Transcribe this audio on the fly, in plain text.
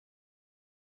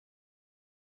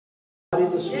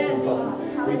This morning,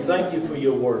 Father. We thank you for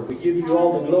your word. We give you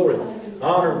all the glory,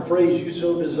 honor, and praise you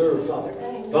so deserve, Father.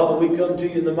 Father, we come to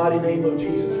you in the mighty name of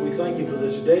Jesus. We thank you for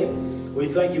this day. We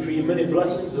thank you for your many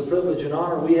blessings, the privilege and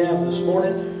honor we have this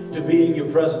morning to be in your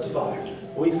presence, Father.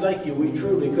 We thank you. We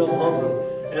truly come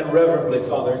humbly and reverently,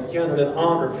 Father, and count it an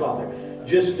honor, Father,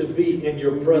 just to be in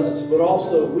your presence. But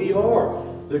also, we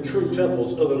are the true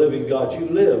temples of the living God. You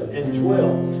live and dwell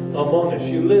among us.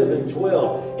 You live and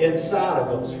dwell inside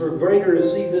of us. For greater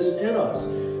is he that's in us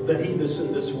than he that's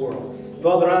in this world.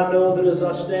 Father, I know that as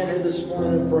I stand here this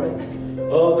morning and pray,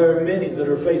 oh, there are many that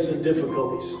are facing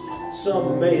difficulties.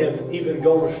 Some may have even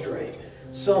gone astray.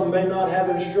 Some may not have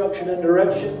instruction and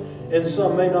direction, and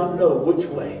some may not know which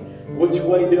way. Which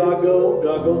way do I go? Do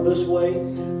I go this way?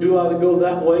 Do I go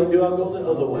that way? Do I go the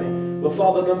other way? But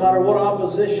Father, no matter what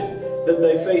opposition that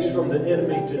they face from the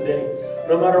enemy today,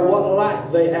 no matter what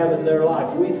lack they have in their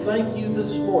life, we thank you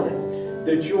this morning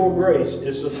that your grace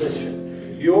is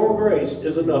sufficient. Your grace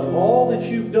is enough. All that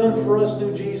you've done for us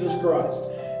through Jesus Christ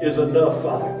is enough,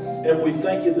 Father. And we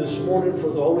thank you this morning for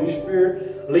the Holy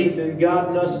Spirit leading and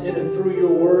guiding us in and through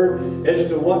your word as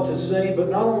to what to say, but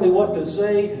not only what to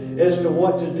say, as to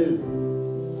what to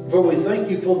do. For we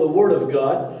thank you for the word of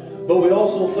God, but we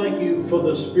also thank you for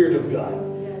the Spirit of God.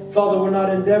 Father, we're not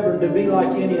endeavoring to be like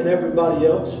any and everybody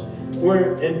else.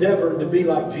 We're endeavoring to be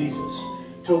like Jesus,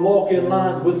 to walk in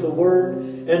line with the Word,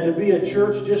 and to be a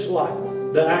church just like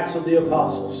the Acts of the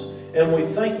Apostles. And we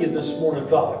thank you this morning,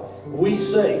 Father. We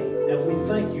say, and we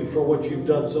thank you for what you've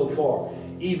done so far,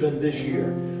 even this year.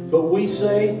 But we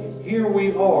say, here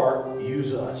we are,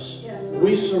 use us. Yes.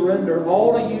 We surrender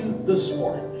all to you this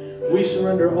morning. We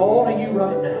surrender all to you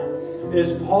right now.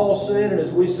 As Paul said, and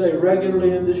as we say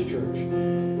regularly in this church,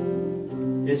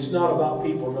 it's not about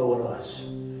people knowing us.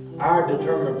 Our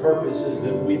determined purpose is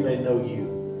that we may know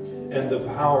you and the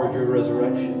power of your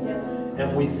resurrection. Yes.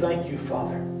 And we thank you,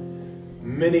 Father.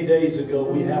 Many days ago,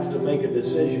 we have to make a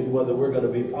decision whether we're going to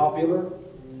be popular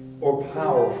or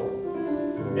powerful.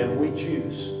 And we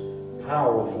choose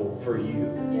powerful for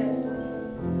you. Yes.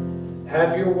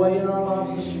 Have your way in our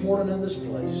lives this morning in this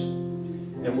place.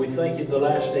 And we thank you the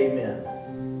last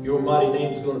amen. Your mighty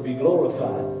name is going to be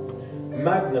glorified,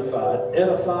 magnified,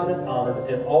 edified, and honored,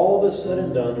 and all that's said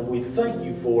and done. And we thank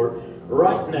you for it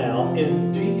right now.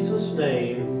 In Jesus'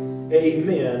 name,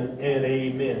 amen and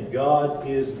amen. God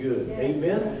is good.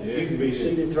 Amen. You can be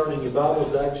seated, turning your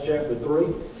Bibles to Acts chapter 3.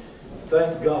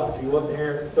 Thank God. If you wasn't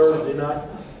here Thursday night,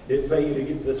 it'd pay you to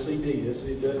get the CD.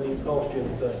 It doesn't even cost you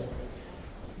anything.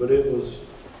 But it was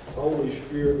Holy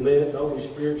Spirit led. The Holy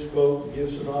Spirit spoke,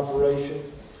 gifts in operation,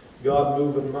 God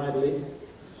moving mightily.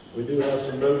 We do have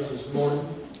some notes this morning.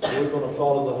 We're going to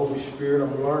follow the Holy Spirit.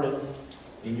 I'm learning,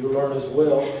 and you learn as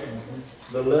well.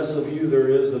 The less of you there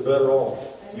is, the better off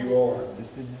you are,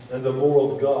 and the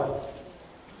more of God.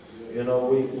 You know,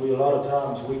 we a lot of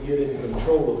times we get in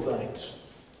control of things.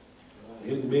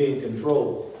 You can be in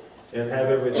control and have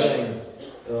everything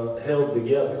held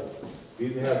together. You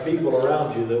can have people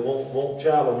around you that won't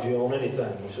challenge you on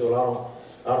anything. You say, well,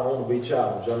 I don't want to be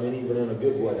challenged. I mean, even in a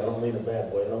good way. I don't mean a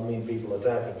bad way. I don't mean people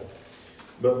attacking you.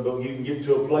 But you can get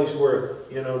to a place where,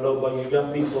 you know, nobody, you've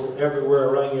got people everywhere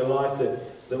around your life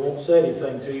that won't say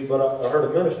anything to you. But I heard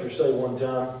a minister say one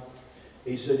time,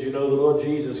 he said, you know, the Lord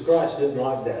Jesus Christ didn't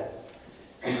like that.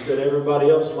 He said everybody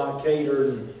else might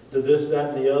cater to this,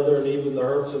 that, and the other, and even the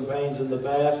hurts and pains in the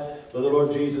past. But the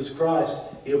Lord Jesus Christ,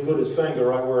 he'll put his finger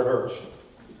right where it hurts.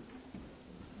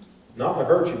 Not to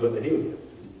hurt you, but to heal you.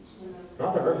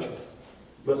 Not to hurt you,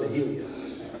 but to heal you.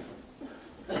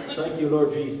 Thank you,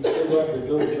 Lord Jesus. Go back to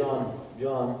go to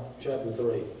John chapter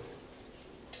 3.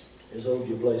 Just hold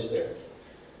your place there.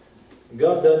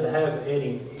 God doesn't have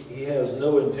any, he has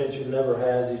no intention, never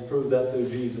has. He's proved that through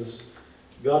Jesus.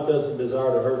 God doesn't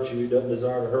desire to hurt you, doesn't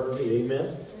desire to hurt me. Amen?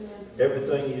 Amen.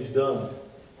 Everything he's done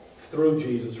through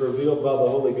Jesus, revealed by the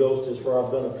Holy Ghost, is for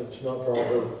our benefits, not for our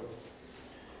hurt.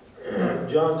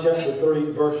 John chapter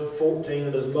 3, verse 14,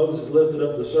 and as Moses lifted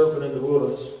up the serpent in the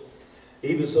wilderness,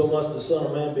 even so must the Son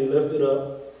of Man be lifted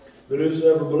up, that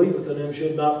whosoever believeth in him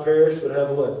should not perish, but have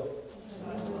what?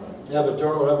 Have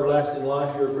eternal, everlasting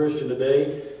life. You're a Christian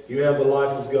today. You have the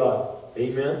life of God.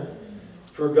 Amen?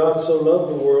 For God so loved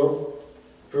the world.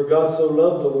 For God so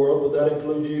loved the world, would that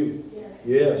include you? Yes.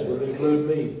 Yes. Would it include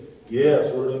me?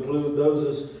 Yes. Would it include those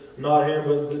that's not here,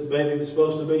 but maybe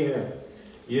supposed to be here?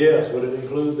 Yes. Would it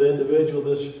include the individual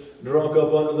that's drunk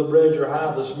up under the bridge or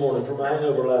high this morning from a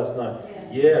hangover last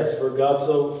night? Yes. For God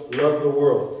so loved the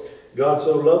world. God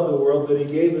so loved the world that he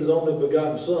gave his only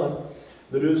begotten Son,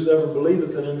 that whosoever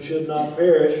believeth in him should not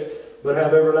perish, but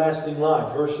have everlasting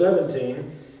life. Verse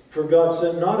 17, For God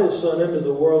sent not his Son into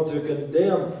the world to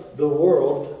condemn the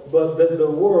world, but that the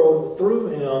world through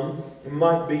him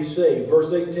might be saved.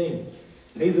 Verse 18.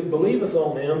 He that believeth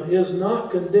on him is not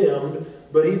condemned,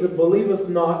 but he that believeth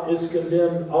not is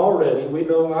condemned already. We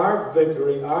know our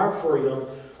victory, our freedom,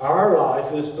 our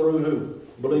life is through who?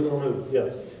 Believing on who? Yeah.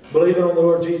 Believing on the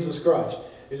Lord Jesus Christ.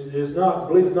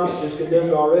 Believeth not is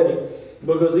condemned already,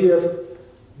 because he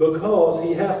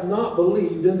hath not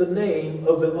believed in the name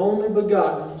of the only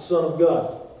begotten Son of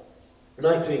God.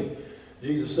 19.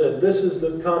 Jesus said, this is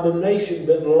the condemnation,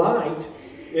 that light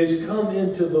is come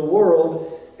into the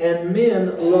world, and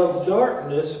men love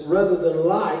darkness rather than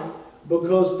light,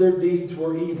 because their deeds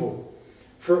were evil.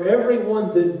 For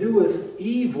everyone that doeth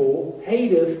evil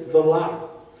hateth the light,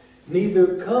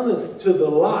 neither cometh to the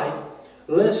light,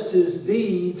 lest his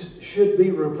deeds should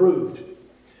be reproved.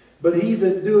 But he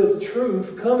that doeth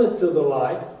truth cometh to the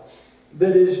light,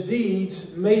 that his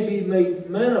deeds may be made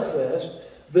manifest,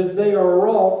 that they are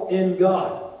wrought in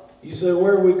God. You say,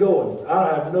 where are we going?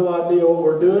 I have no idea what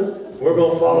we're doing. We're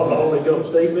going to follow the Holy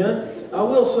Ghost. Amen? I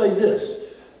will say this.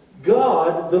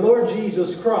 God, the Lord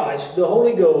Jesus Christ, the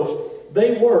Holy Ghost,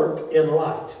 they work in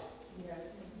light. Yes.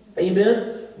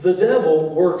 Amen? The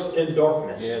devil works in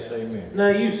darkness. Yes, amen. Now,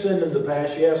 you sinned in the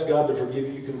past. You ask God to forgive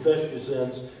you. You confess your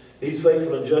sins. He's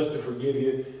faithful and just to forgive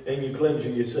you, and you cleanse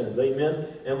your sins. Amen?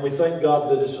 And we thank God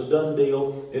that it's a done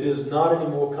deal. It is not any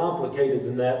more complicated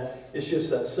than that. It's just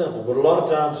that simple. But a lot of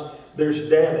times, there's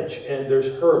damage, and there's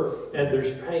hurt, and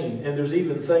there's pain, and there's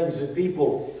even things that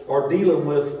people are dealing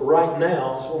with right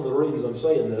now. It's one of the reasons I'm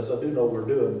saying this. I do know what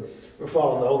we're doing. We're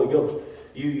following the Holy Ghost.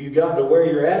 You got to where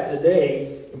you're at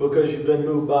today because you've been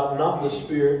moved by not the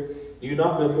Spirit. You've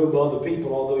not been moved by other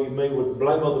people, although you may would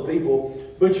blame other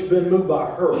people, but you've been moved by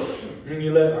hurt. And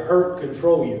you let hurt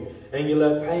control you, and you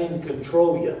let pain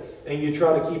control you, and you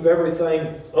try to keep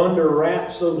everything under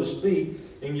wraps, so to speak.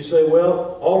 And you say,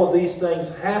 well, all of these things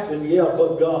happen, yeah,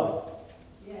 but God.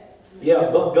 Yes. Yeah,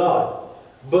 but God.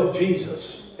 But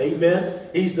Jesus. Amen?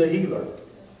 He's the healer.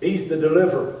 He's the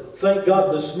deliverer. Thank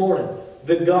God this morning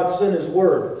that God sent His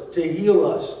Word to heal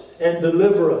us and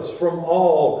deliver us from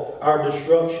all our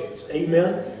destructions.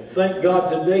 Amen? Thank God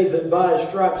today that by His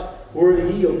stripes we're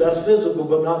healed. That's physical,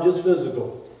 but not just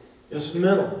physical. It's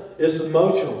mental. It's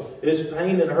emotional. It's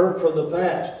pain and hurt from the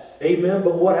past. Amen.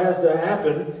 But what has to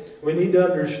happen, we need to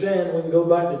understand. We can go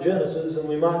back to Genesis, and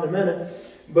we might in a minute.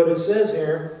 But it says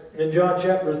here in John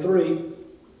chapter 3,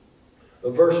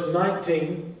 verse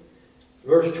 19,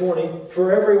 verse 20,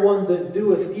 for everyone that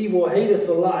doeth evil hateth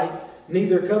the light,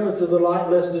 neither cometh to the light,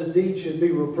 lest his deeds should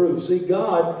be reproved. See,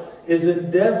 God is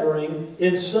endeavoring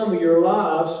in some of your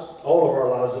lives, all of our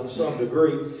lives in some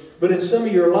degree, but in some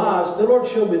of your lives, the Lord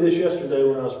showed me this yesterday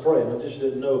when I was praying. I just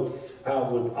didn't know how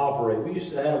it would operate. We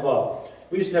used to have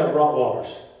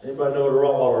Rottweilers. Anybody know what a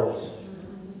Rottweiler is?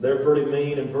 They're pretty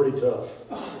mean and pretty tough.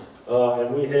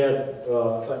 And we had,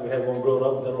 I think we had one growing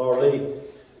up within Laura Lee.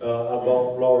 I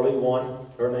bought Laura Lee one.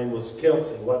 Her name was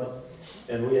Kelsey, wasn't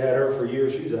it? And we had her for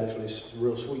years. She's actually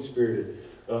real sweet-spirited.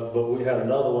 But we had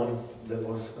another one that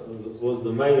was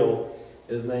the male.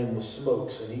 His name was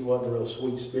Smokes, and he wasn't real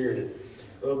sweet-spirited.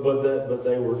 But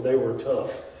they were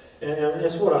tough. And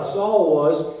that's what I saw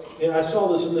was, and I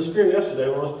saw this in the Spirit yesterday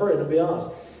when I was praying, to be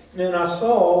honest. And I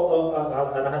saw,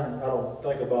 I don't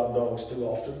think about dogs too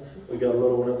often. We got a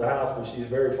little one at the house, but she's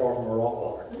very far from a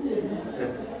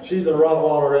Rottweiler. She's a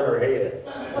Rottweiler in her head.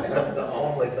 That's the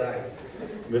only thing.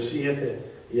 But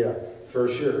yeah, for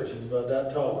sure. She's about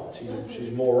that tall.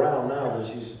 She's more round now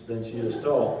than she is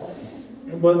tall.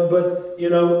 But you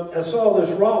know, I saw this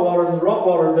Rottweiler, and the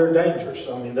Rottweiler, they're dangerous.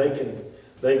 I mean, they can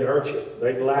hurt you.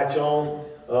 They can latch on.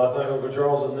 I think Uncle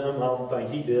Charles and them, I don't think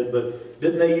he did, but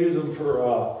didn't they use them for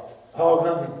hog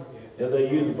hunting? Yeah, they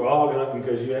use them for hog hunting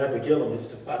because you have to kill them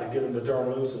just to try to get them to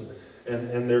turn loose,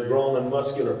 and they're grown and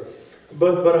muscular.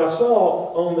 But I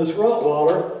saw on this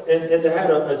Rottweiler, and it had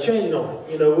a chain on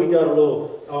it. You know, we got our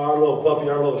little puppy,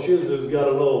 our little Shih Tzu's got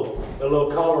a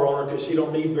little collar on her because she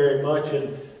don't need very much,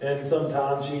 and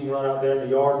sometimes she can run out there in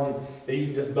the yard and you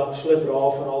can just about slip it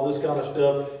off and all this kind of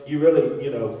stuff. You really, you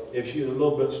know, if she's a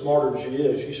little bit smarter than she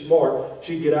is, she's smart,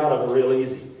 she'd get out of it real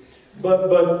easy.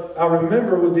 But I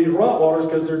remember with these Rottweilers,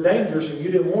 because they're dangerous and you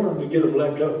didn't want them to get them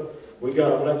let go. We got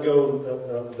them let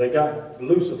go. They got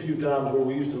loose a few times where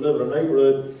we used to live in a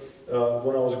neighborhood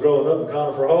when I was growing up in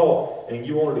Conifer Hall, and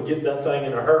you wanted to get that thing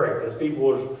in a hurry because people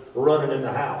was running in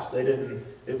the house. They didn't,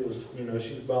 it was, you know,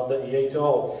 she's about that yay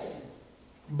tall.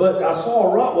 But I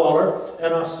saw a Rottweiler,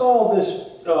 and I saw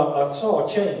a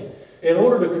chain. In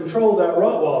order to control that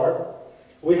Rottweiler,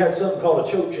 we had something called a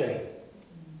choke chain.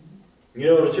 You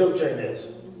know what a choke chain is?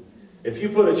 If you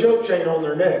put a choke chain on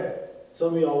their neck,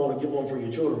 some of y'all want to get one for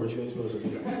your children, but you ain't supposed to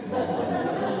do that.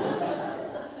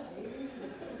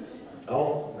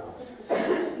 Oh, no.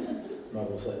 I'm not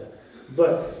going to say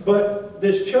that. But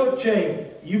this choke chain,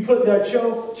 you put that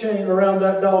choke chain around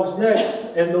that dog's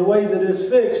neck, and the way that it's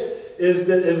fixed is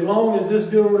that as long as it's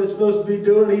doing what it's supposed to be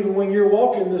doing, even when you're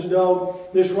walking this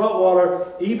dog, this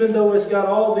Rottweiler, even though it's got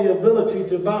all the ability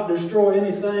to about destroy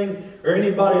anything or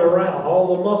anybody around,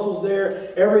 all the muscles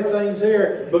there, everything's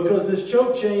there, because this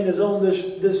choke chain is on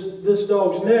this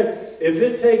dog's neck. If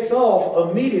it takes off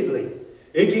immediately,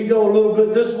 it can go a little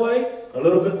bit this way, a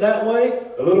little bit that way,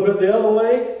 a little bit the other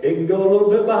way. It can go a little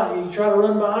bit behind you. You try to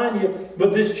run behind you,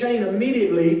 but this chain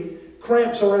immediately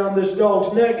cramps around this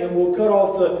dog's neck and will cut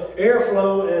off the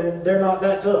airflow, and they're not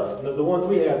that tough. The ones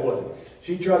we had wasn't.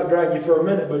 She'd try to drag you for a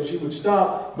minute, but she would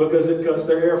stop because it cuts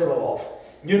their airflow off.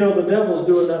 You know, the devil's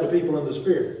doing that to people in the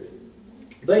spirit.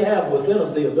 They have within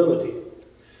them the ability.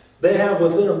 They have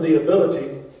within them the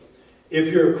ability,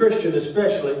 if you're a Christian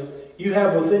especially, you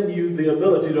have within you the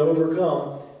ability to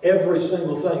overcome every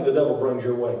single thing the devil brings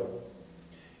your way.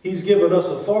 He's given us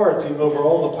authority over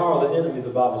all the power of the enemy, the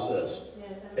Bible says.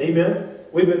 Amen?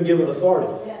 We've been given authority.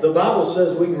 Yes. The Bible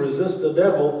says we can resist the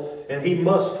devil and he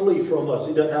must flee from us.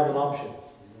 He doesn't have an option.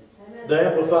 Amen. The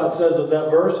Amplified says of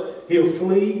that verse, he'll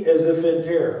flee as if in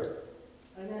terror.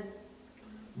 Amen.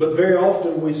 But very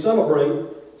often we celebrate,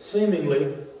 seemingly,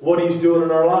 what he's doing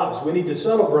in our lives. We need to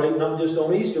celebrate, not just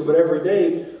on Easter, but every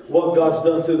day, what God's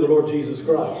done through the Lord Jesus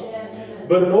Christ. Amen.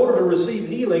 But in order to receive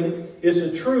healing, it's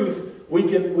a truth. We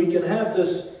can have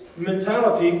this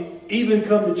mentality, even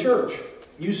come to church.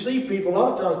 You see people, a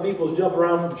lot of times people jump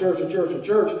around from church to church to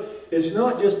church. It's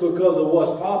not just because of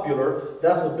what's popular.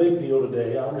 That's a big deal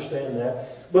today. I understand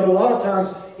that. But a lot of times,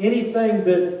 anything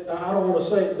that, I don't want to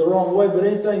say it the wrong way, but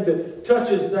anything that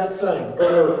touches that thing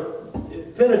or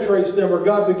penetrates them, or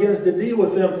God begins to deal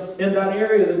with them in that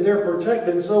area that they're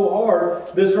protecting so hard,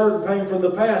 this hurt and pain from the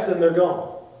past, and they're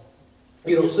gone.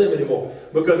 You don't see them anymore.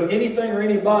 Because anything or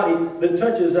anybody that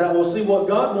touches that will see what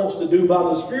God wants to do by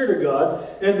the Spirit of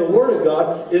God and the Word of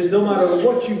God is no matter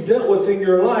what you've dealt with in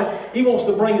your life, He wants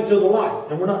to bring it to the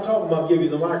light. And we're not talking about give you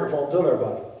the microphone and tell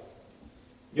everybody.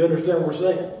 You understand what we're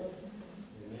saying?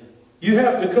 You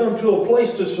have to come to a place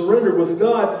to surrender with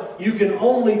God. You can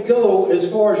only go as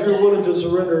far as you're willing to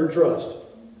surrender and trust.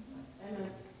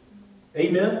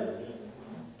 Amen?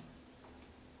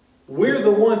 We're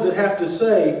the ones that have to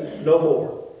say, no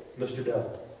more, Mr.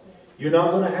 Devil. You're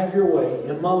not going to have your way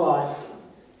in my life,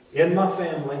 in my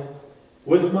family,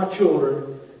 with my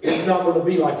children. It's not going to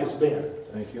be like it's been.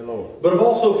 Thank you, Lord. But I've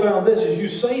also found this, as you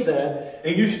say that,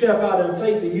 and you step out in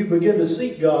faith and you begin to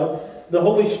seek God, the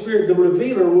Holy Spirit, the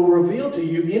revealer, will reveal to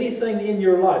you anything in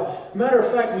your life. Matter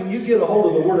of fact, when you get a hold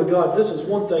of the Word of God, this is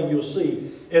one thing you'll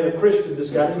see in a Christian that's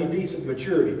got any decent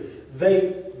maturity.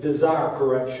 They desire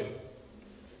correction.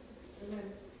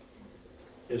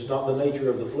 It's not the nature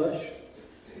of the flesh.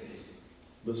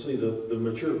 But see, the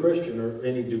mature Christian, or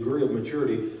any degree of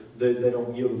maturity, they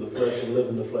don't yield to the flesh and live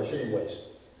in the flesh anyways.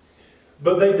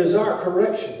 But they desire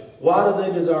correction. Why do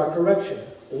they desire correction?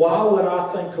 Why would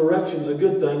I think correction's a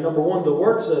good thing? Number one, the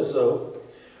Word says so.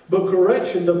 But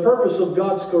correction, the purpose of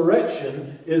God's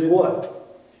correction is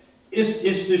what?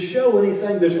 It's to show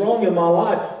anything that's wrong in my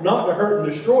life, not to hurt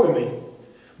and destroy me,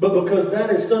 but because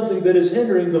that is something that is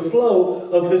hindering the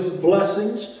flow of His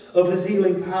blessings, of His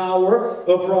healing power,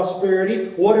 of prosperity,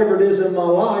 whatever it is in my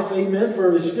life, amen,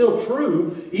 for it is still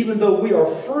true, even though we are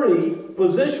free,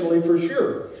 positionally for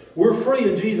sure. We're free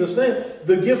in Jesus' name.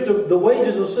 The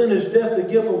wages of sin is death, the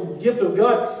gift of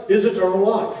God is eternal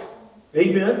life.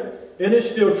 Amen? And it's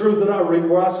still true that I reap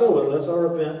where I sow, unless I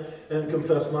repent and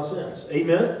confess my sins.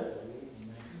 Amen?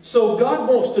 So God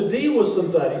wants to deal with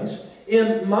some things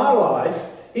in my life.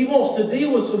 He wants to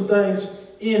deal with some things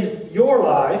in your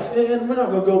life, and we're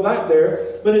not going to go back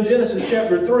there, but in Genesis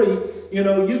chapter 3, you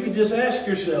know, you could just ask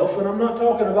yourself, and I'm not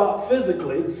talking about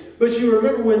physically, but you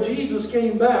remember when Jesus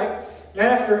came back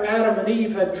after Adam and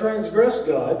Eve had transgressed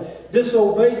God,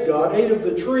 disobeyed God, ate of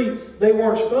the tree they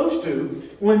weren't supposed to.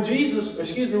 When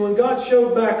God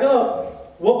showed back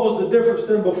up, what was the difference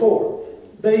than before?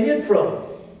 They hid from Him.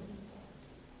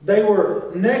 They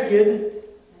were naked.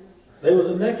 They was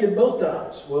naked both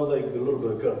times. Well, they had a little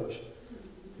bit of coverage.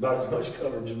 About as much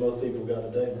coverage as most people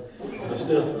got today. But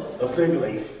still, a fig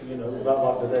leaf, you know,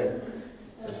 about like today.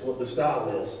 That's what the style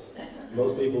is.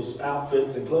 Most people's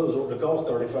outfits and clothes ought to cost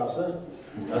 35 cents.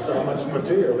 That's how much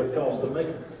material it costs to make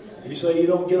them. You say you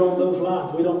don't get on those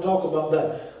lines. We don't talk about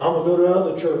that. I'm going to go to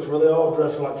another church where they all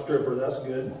dress like strippers. That's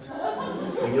good.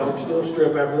 And you don't still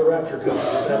strip after the rapture comes.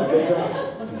 Just have a good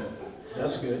time.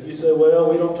 That's good. You say,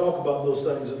 well, we don't talk about those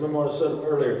things. Remember what I said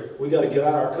earlier, we got to get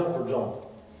out of our comfort zone.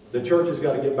 The church has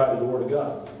got to get back to the Word of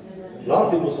God. A lot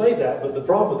of people say that, but the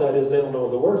problem with that is they don't know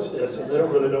what the Word says, and they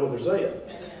don't really know what they're saying.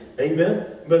 Amen?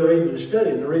 Been reading and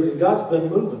studying. The reason God's been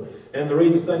moving, and the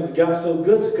reason things got so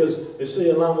good is because you see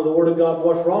in line with the Word of God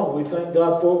what's wrong. We thank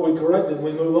God for it, we correct it, and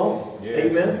we move on. Yes.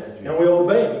 Amen? And we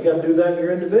obey Him. You got to do that in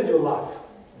your individual life.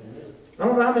 I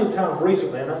don't know how many times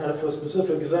recently, and if a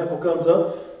specific example comes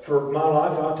up for my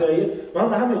life, I'll tell you, I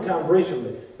don't know how many times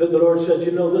recently that the Lord said,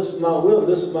 you know, this is my will,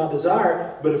 this is my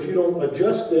desire, but if you don't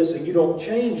adjust this and you don't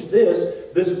change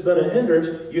this, this has been a hindrance,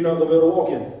 you're not going to be able to walk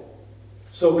in it.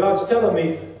 So God's telling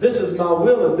me, this is my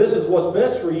will and this is what's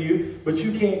best for you, but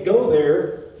you can't go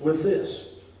there with this.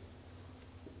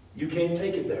 You can't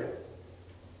take it there.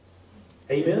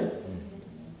 Amen?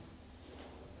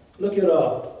 Look at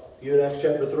you at Acts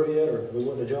chapter 3 yet, or we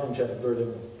went to John chapter 3,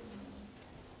 didn't we?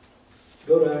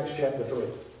 Go to Acts chapter 3.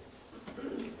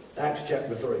 Acts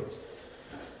chapter 3.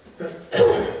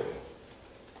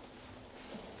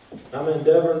 I'm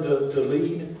endeavoring to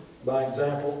lead by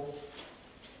example,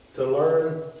 to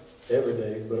learn every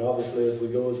day, but obviously as we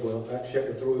go as well. Acts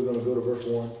chapter 3, we're going to go to verse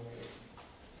 1.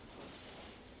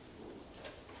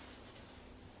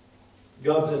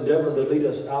 God's endeavoring to lead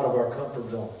us out of our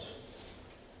comfort zones,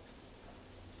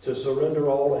 to surrender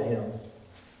all to Him,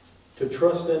 to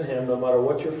trust in Him no matter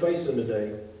what you're facing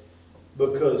today,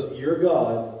 because your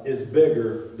God is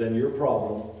bigger than your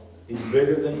problem. He's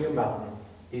bigger than your mountain.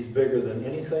 He's bigger than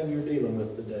anything you're dealing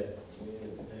with today.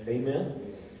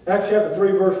 Amen? Acts chapter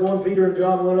 3, verse 1, Peter and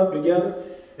John went up together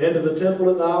into the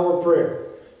temple at the hour of prayer.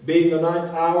 Being the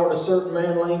 9th hour, and a certain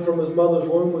man lame from his mother's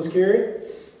womb was carried,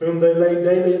 whom they laid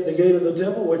daily at the gate of the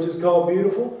temple, which is called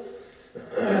Beautiful,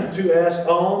 to ask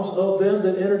alms of them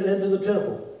that entered into the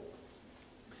temple.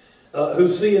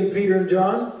 Who seeing Peter and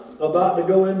John about to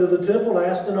go into the temple,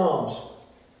 asked an alms.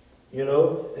 You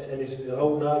know, and he's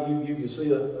holding out, you can see,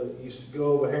 you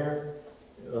go over here,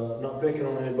 not picking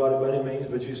on anybody by any means,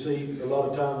 but you see a lot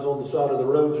of times on the side of the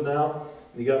roads now,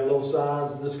 you got little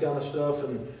signs and this kind of stuff,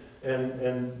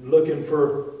 and looking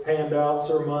for handouts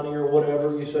or money or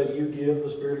whatever. You say, you give,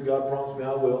 the Spirit of God promised me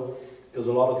I will, because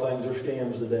a lot of things are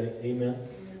scams today. Amen.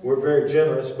 We're very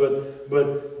generous,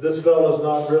 but this fellow's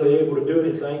not really able to do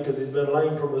anything because he's been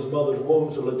lame from his mother's womb.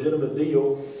 It's a legitimate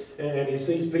deal. And he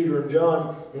sees Peter and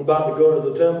John about to go to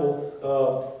the temple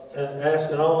and ask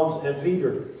an alms. And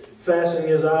Peter, fastening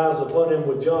his eyes upon him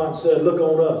with John, said, look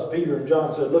on us. Peter and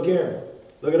John said, look here.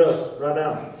 Look at us right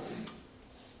now.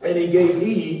 And he gave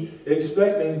heed,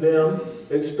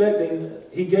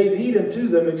 he gave heed unto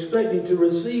them, expecting to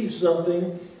receive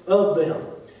something of them.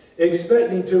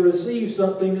 Expecting to receive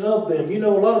something of them. You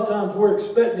know, a lot of times we're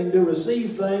expecting to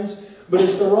receive things, but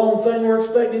it's the wrong thing we're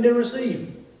expecting to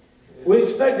receive. We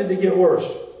expect it to get worse,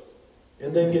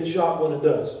 and then get shocked when it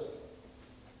does.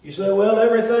 You say, well,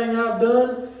 everything I've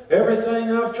done,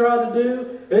 everything I've tried to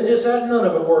do, it just had none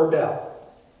of it worked out.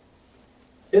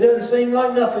 It doesn't seem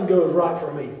like nothing goes right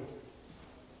for me.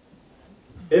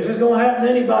 If it's going to happen to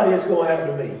anybody, it's going to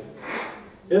happen to me.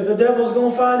 If the devil's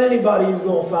going to find anybody, he's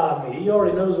going to find me. He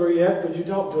already knows where you're at because you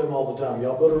talk to him all the time.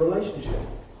 Y'all build a relationship.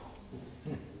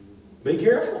 Be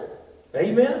careful.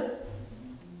 Amen?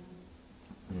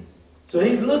 So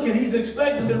he's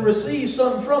expecting to receive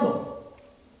something from him.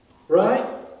 Right?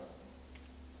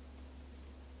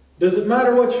 Does it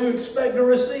matter what you expect to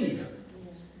receive?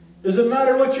 Does it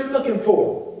matter what you're looking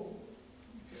for?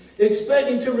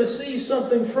 Expecting to receive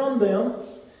something from them.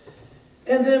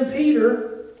 And then Peter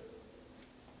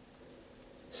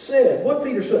said, what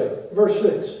Peter said? Verse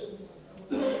 6.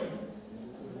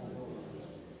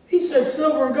 He said,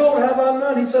 silver and gold have I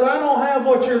none. He said, I don't have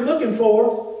what you're looking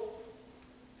for.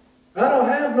 I don't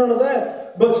have none of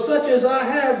that. But such as I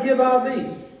have, give I thee.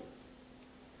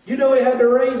 You know he had to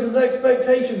raise his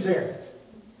expectations here.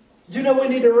 Do you know we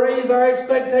need to raise our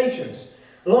expectations?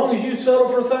 As long as you settle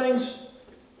for things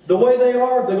the way they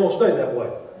are, they're going to stay that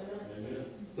way.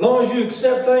 As long as you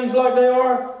accept things like they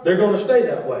are, they're going to stay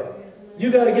that way. You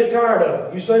got to get tired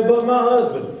of it. You say, but my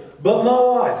husband, but my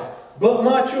wife, but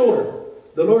my children.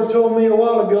 The Lord told me a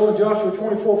while ago in Joshua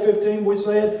 24:15, we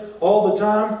say it all the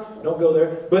time. Don't go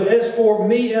there. But as for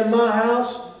me and my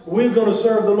house, we're going to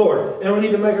serve the Lord. And we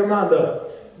need to make our mind up.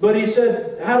 But he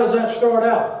said, how does that start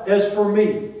out? As for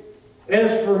me.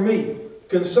 As for me.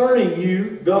 Concerning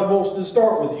you, God wants to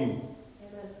start with you.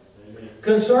 Amen.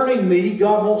 Concerning me,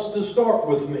 God wants to start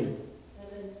with me.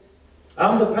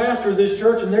 I'm the pastor of this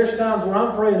church, and there's times when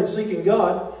I'm praying and seeking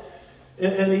God,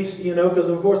 and he's, you know, because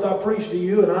of course I preach to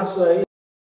you, and I say,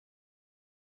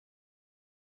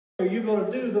 are you going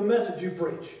to do the message you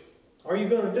preach? Are you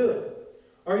going to do it?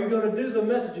 Are you going to do the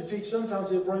message you teach? Sometimes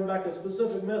he'll bring back a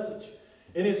specific message.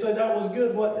 And he'll say, that was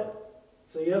good, wasn't it?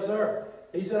 Say, yes, sir.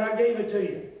 He said, I gave it to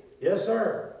you. Yes,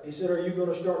 sir. He said, are you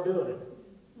going to start doing it?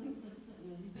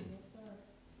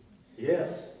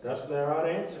 Yes, that's the right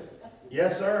answer.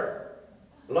 Yes, sir.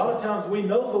 A lot of times we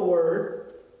know the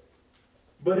word,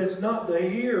 but it's not the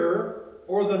hearer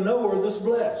or the knower that's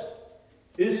blessed.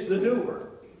 It's the doer.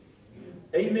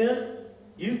 Amen?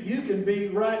 You can be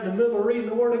right in the middle of reading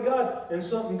the Word of God and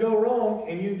something go wrong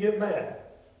and you get mad.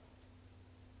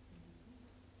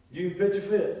 You can pitch a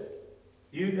fit.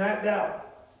 You can act out.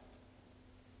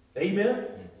 Amen?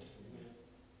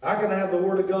 I can have the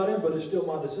Word of God in, but it's still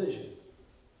my decision.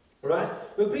 Right?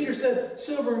 But Peter said,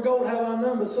 silver and gold have I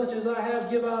none, but such as I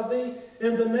have give I thee.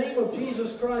 In the name of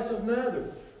Jesus Christ of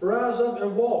Nazareth, rise up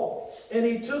and walk. And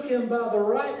he took him by the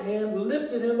right hand,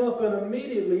 lifted him up, and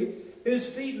immediately his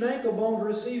feet and ankle bones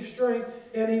received strength.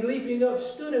 And he, leaping up,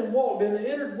 stood and walked, and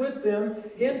entered with them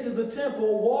into the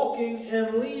temple, walking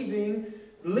and leaping,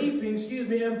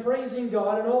 and praising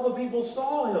God. And all the people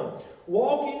saw him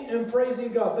walking and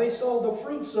praising God. They saw the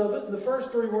fruits of it. And the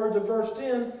first three words of verse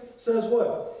 10 says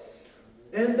what?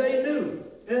 And they knew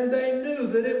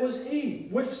that it was he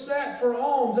which sat for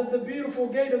alms at the beautiful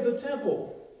gate of the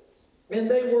temple. And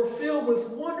they were filled with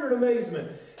wonder and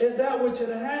amazement at that which had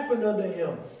happened unto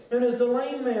him. And as the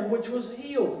lame man which was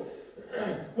healed,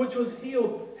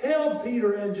 held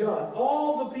Peter and John,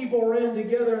 all the people ran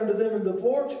together unto them in the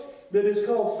porch that is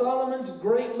called Solomon's,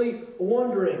 greatly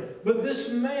wondering. But this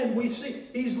man, we see,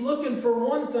 he's looking for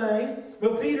one thing,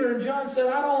 but Peter and John said,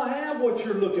 I don't have what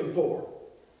you're looking for.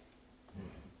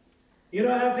 You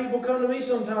know how people come to me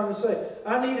sometimes and say,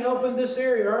 I need help in this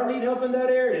area, or I need help in that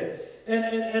area.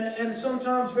 And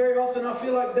sometimes, very often, I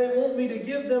feel like they want me to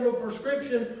give them a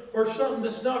prescription or something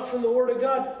that's not from the Word of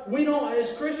God. We don't, as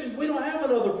Christians, we don't have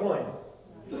another plan.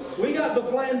 We got the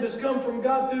plan that's come from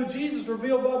God through Jesus,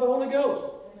 revealed by the Holy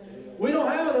Ghost. We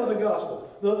don't have another gospel.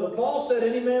 Paul said,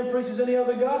 any man preaches any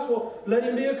other gospel, let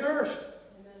him be accursed.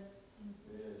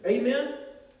 Amen?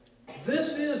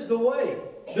 This is the way,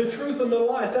 the truth, and the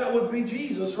life. That would be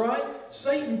Jesus, right?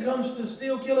 Satan comes to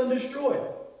steal, kill, and destroy.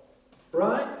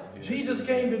 Right? Jesus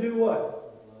came to do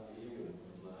what?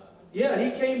 Yeah,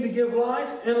 he came to give life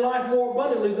and life more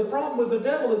abundantly. The problem with the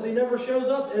devil is he never shows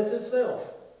up as itself.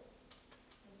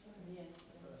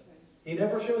 He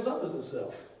never shows up as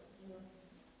itself.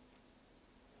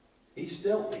 He's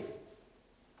stealthy.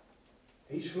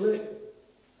 He's slick.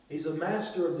 He's a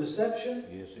master of deception.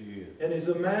 Yes, he is. And he's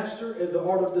a master in the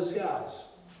art of disguise.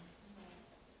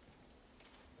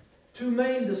 Two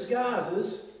main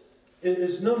disguises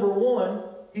is number one,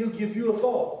 he'll give you a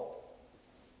thought.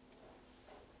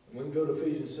 We can go to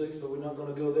Ephesians 6, but we're not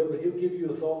going to go there. But he'll give you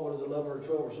a thought. What is 11 or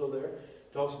 12 or so there?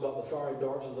 Talks about the fiery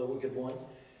darts of the wicked one.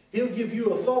 He'll give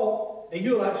you a thought, and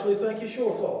you'll actually think it's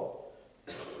your thought.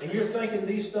 And you're thinking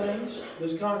these things,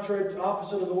 this contrary to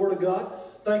opposite of the Word of God,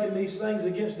 thinking these things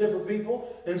against different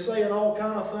people, and saying all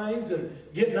kind of things, and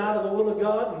getting out of the will of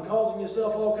God, and causing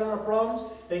yourself all kind of problems.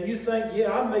 And you think,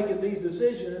 yeah, I'm making these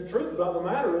decisions. And the truth about the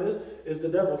matter is the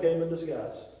devil came in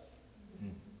disguise.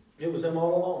 It was him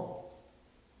all along.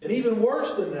 And even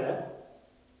worse than that,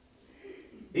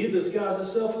 he disguised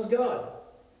himself as God.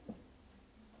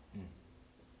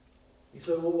 You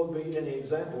say, well, what would be any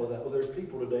example of that? Well, there's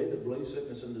people today that believe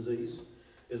sickness and disease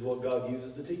is what God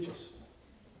uses to teach us.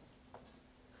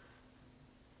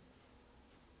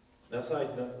 That's how,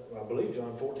 I believe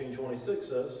John 14:26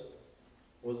 says,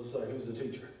 what does it say? Who's the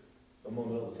teacher?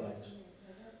 Among other things.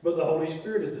 But the Holy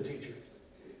Spirit is the teacher.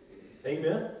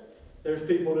 Amen? There's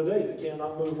people today that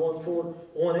cannot move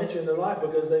 1 inch in their life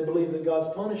because they believe that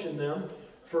God's punishing them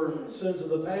for sins of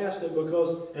the past, and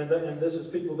because, and this is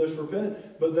people that's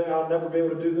repentant, but I'll never be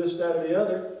able to do this, that, or the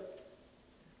other.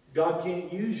 God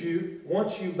can't use you.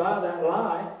 Once you buy that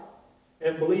lie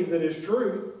and believe that it's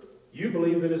true, you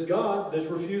believe that it's God that's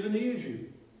refusing to use you.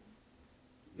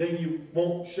 Then you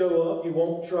won't show up, you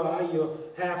won't try, you'll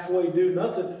halfway do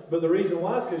nothing. But the reason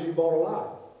why is because you bought a lie.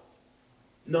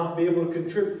 Not be able to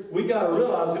contribute. We got to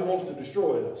realize who wants to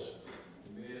destroy us.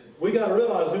 We got to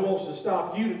realize who wants to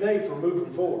stop you today from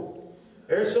moving forward.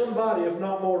 There's somebody, if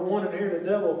not more than one in here, the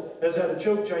devil has had a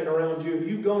choke chain around you.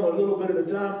 You've gone a little bit at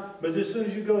a time, but as soon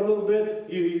as you go a little bit,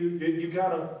 you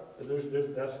kind of,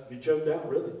 you choked out,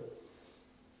 really.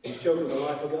 He's choking the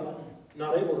life of God.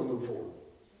 Not able to move forward.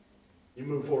 You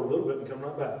move forward a little bit and come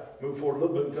right back. Move forward a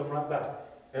little bit and come right back.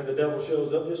 And the devil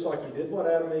shows up just like he did. What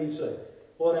Adam and Eve say?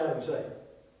 What did Adam say?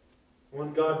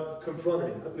 When God confronted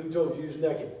him, who told you he was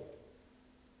naked?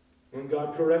 When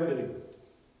God corrected him,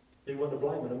 he went to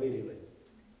blame him immediately.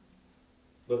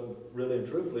 But really and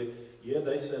truthfully, yeah,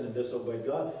 they sinned and disobeyed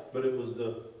God, but it was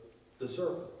the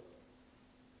serpent,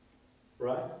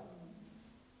 right,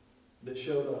 that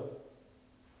showed up,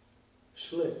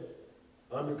 slick,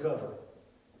 undercover.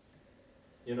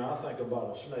 You know, I think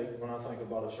about a snake when I think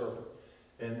about a serpent.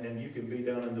 And you can be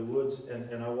down in the woods,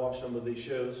 and I watch some of these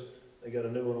shows. They got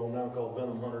a new one on now called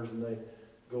Venom Hunters, and they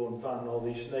go and find all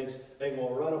these snakes. They can go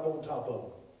right up on top of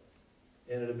them.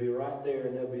 And it'll be right there,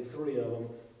 and there'll be three of them,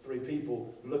 three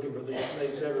people looking for these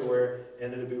snakes everywhere,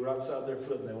 and it'll be right beside their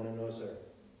foot, and they won't even know it's there.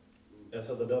 That's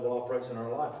how the devil operates in our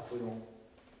life if we don't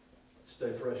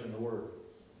stay fresh in the Word.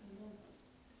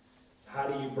 How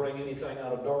do you bring anything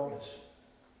out of darkness?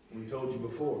 We told you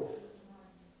before.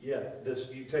 Yeah,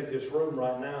 you take this room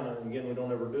right now, and again, we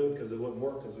don't ever do it because it wouldn't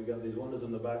work because we got these windows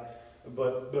in the back.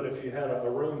 But if you had a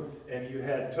room and you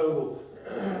had total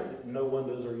no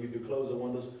windows, or you could close the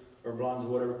windows or blinds or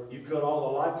whatever, you cut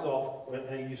all the lights off,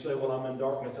 and you say, well, I'm in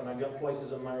darkness, and I got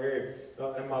places in my area,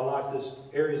 in my life,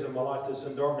 areas in my life that's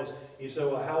in darkness. You say,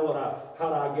 well, how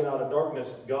do I get out of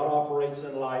darkness? God operates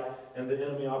in light, and the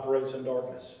enemy operates in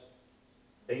darkness.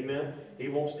 Amen? He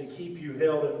wants to keep you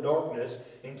held in darkness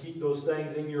and keep those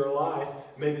things in your life,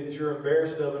 maybe that you're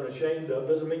embarrassed of and ashamed of.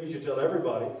 Doesn't mean you should tell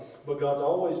everybody, but God's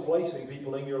always placing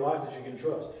people in your life that you can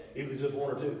trust, even if it's just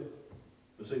one or two.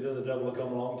 But see, then the devil will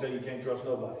come along and tell you can't trust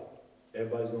nobody.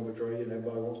 Everybody's going to betray you, and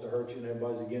everybody wants to hurt you, and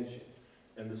everybody's against you.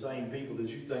 And the same people that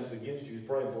you think's against you is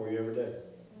praying for you every day.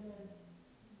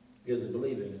 Because they're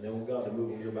believing, and they want God to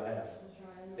move on your behalf.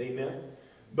 Amen?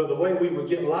 But the way we would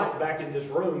get light back in this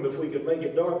room, if we could make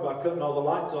it dark by cutting all the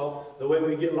lights off, the way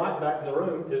we get light back in the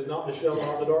room is not to show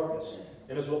out the darkness.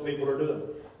 And that's what people are doing.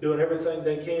 Doing everything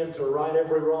they can to right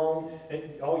every wrong.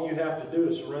 And all you have to do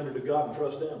is surrender to God and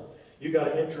trust Him. You got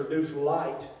to introduce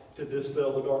light to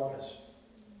dispel the darkness.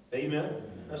 Amen?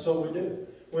 That's what we do.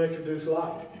 We introduce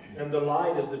light. And the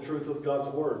light is the truth of God's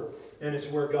Word. And it's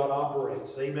where God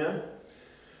operates. Amen?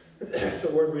 So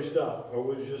where did we stop? Or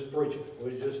we was just preaching?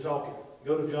 We was just talking?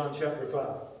 Go to John chapter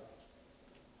 5.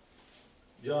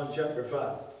 John chapter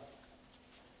 5.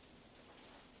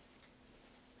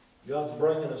 God's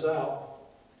bringing us out,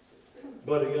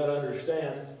 but you got to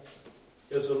understand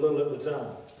it's a little at the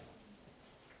time.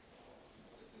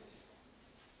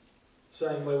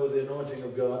 Same way with the anointing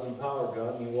of God and power of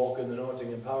God, and you walk in the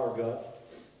anointing and power of God.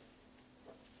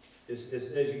 It's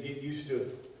as you get used to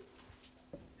it.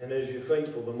 And as you're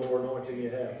faithful, the more anointing you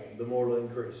have, the more it'll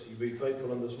increase. You be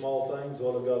faithful in the small things,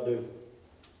 what will God do?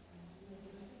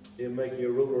 He'll make you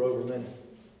a ruler over many.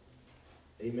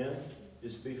 Amen?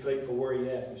 Just be faithful where you're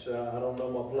at. You say, I don't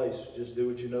know my place. Just do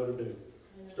what you know to do.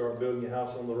 Start building your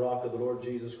house on the rock of the Lord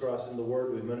Jesus Christ in the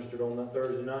Word. We ministered on that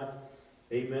Thursday night.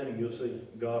 Amen. And you'll see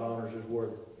God honors His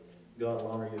Word. God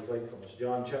will honor your faithfulness.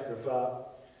 John chapter 5.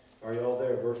 Are you all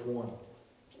there? Verse 1.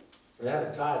 It had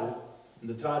a title. And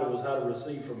the title was How to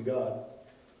Receive from God.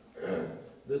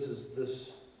 Let's just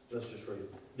read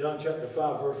it. John chapter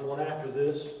 5, verse 1. After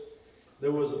this,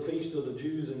 there was a feast of the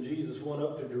Jews, and Jesus went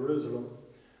up to Jerusalem.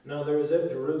 Now there is at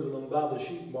Jerusalem by the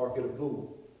sheep market a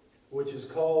pool, which is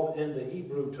called in the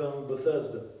Hebrew tongue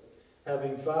Bethesda,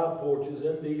 having 5 porches.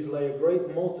 In these lay a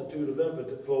great multitude of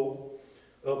impotent folk,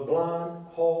 of blind,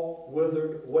 halt,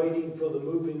 withered, waiting for the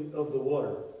moving of the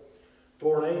water.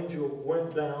 For an angel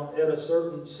went down at a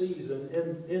certain season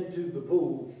into the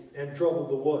pool and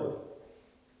troubled the water.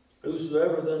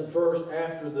 Whosoever then first,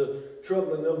 after the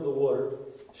troubling of the water,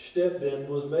 stepped in,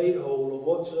 was made whole of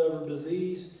whatsoever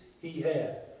disease he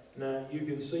had. Now, you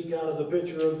can see kind of the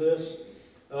picture of this.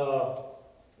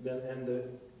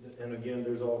 And again,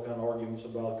 there's all kind of arguments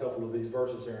about a couple of these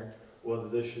verses here, whether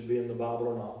this should be in the Bible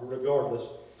or not. But regardless,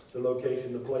 the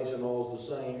location, the place, and all is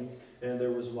the same. And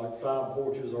there was like 5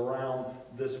 porches around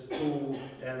this pool,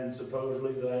 and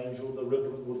supposedly the angel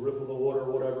would ripple the water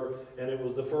or whatever, and it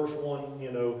was the first one,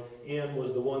 in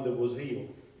was the one that was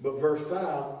healed. But verse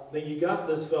 5, then you got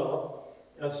this fellow,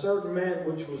 a certain man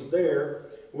which was there,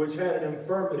 which had an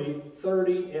infirmity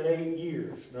 38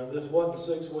 years. Now this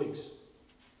wasn't 6 weeks.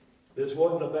 This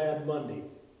wasn't a bad Monday,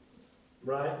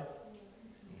 right?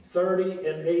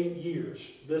 38 years.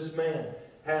 This man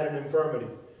had an infirmity.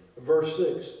 Verse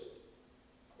 6.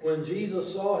 When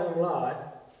Jesus saw him lie,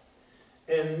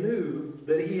 and knew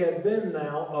that he had been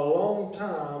now a long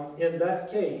time in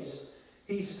that case,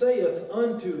 he saith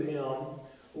unto him,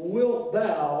 Wilt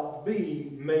thou be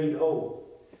made whole?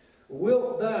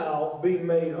 Wilt thou be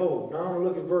made whole? Now I'm going to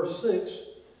look at verse 6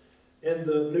 in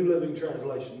the New Living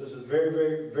Translation. This is very,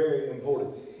 very, very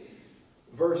important.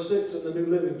 Verse 6 in the New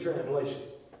Living Translation.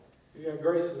 You got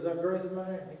Grace? Is that Grace in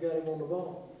there? You got him on the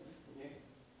ball?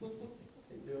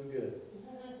 He's doing good.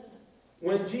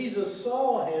 when Jesus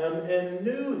saw him and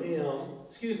knew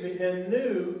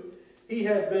he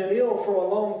had been ill for a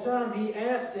long time, he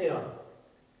asked him,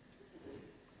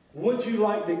 would you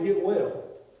like to get well?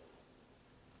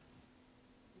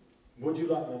 Would you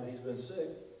like, man, he's been sick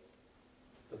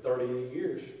for 38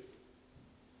 years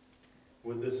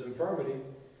with this infirmity.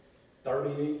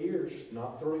 38 years,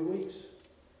 not 3 weeks,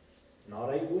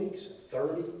 not 8 weeks,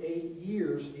 38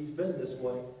 years he's been this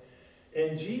way.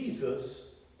 And Jesus,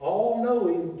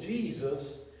 all-knowing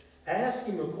Jesus, asked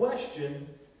him a question,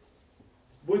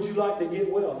 would you like to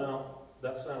get well? Now,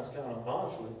 that sounds kind of,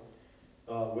 honestly,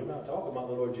 we're not talking about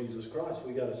the Lord Jesus Christ.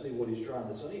 We got to see what he's trying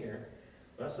to say here.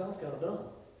 That sounds kind of dumb.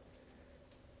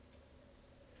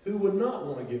 Who would not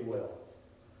want to get well?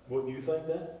 Wouldn't you think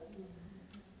that?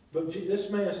 But this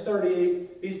man's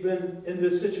 38, he's been in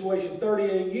this situation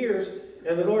 38 years,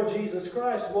 and the Lord Jesus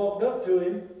Christ walked up to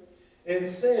him and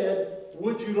said,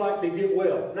 would you like to get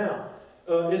well? Now,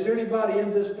 is there anybody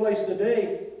in this place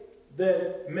today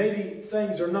that maybe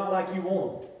things are not like you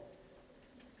want them?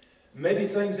 Maybe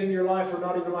things in your life are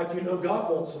not even like you know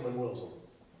God wants them and wills them.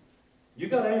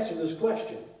 You've got to answer this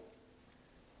question.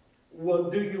 Well,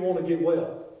 do you want to get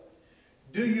well?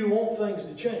 Do you want things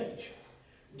to change?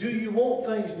 Do you want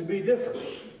things to be different?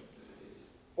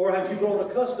 Or have you grown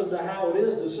accustomed to how it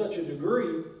is to such a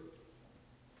degree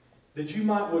that you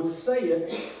would say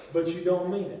it, but you don't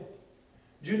mean it?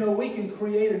 Do you know we can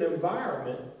create an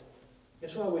environment?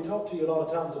 That's why we talk to you a lot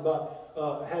of times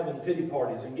about having pity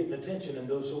parties and getting attention and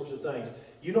those sorts of things.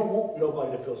 You don't want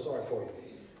nobody to feel sorry for you.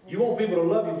 You want people to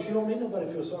love you, but you don't need nobody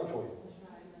to feel sorry for you.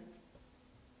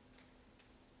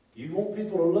 You want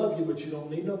people to love you, but you don't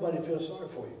need nobody to feel sorry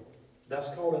for you. That's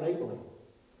called enabling.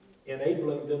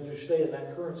 Enabling them to stay in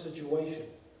that current situation.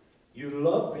 You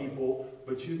love people,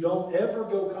 but you don't ever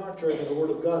go contrary to the Word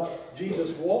of God. Jesus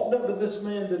walked up to this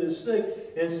man that is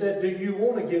sick and said, do you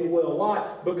want to get well?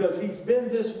 Why? Because he's been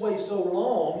this way so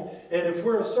long, and if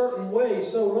we're a certain way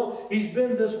so long, he's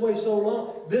been this way so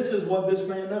long, this is what this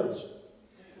man knows.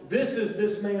 This is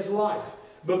this man's life.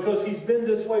 Because he's been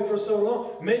this way for so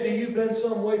long. Maybe you've been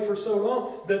some way for so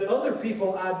long that other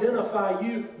people identify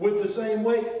you with the same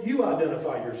way you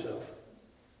identify yourself.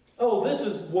 Oh, this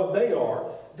is what they are.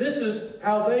 This is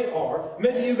how they are.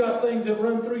 Maybe you got things that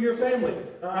run through your family.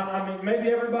 I mean, maybe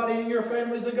everybody in your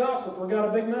family's a gossip or got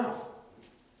a big mouth.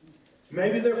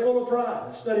 Maybe they're full of pride.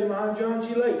 I studied behind John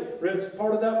G. Lake. Read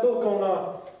part of that book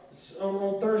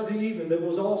on Thursday evening that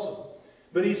was awesome.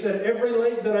 But he said, every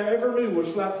lake that I ever knew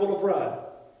was slap full of pride.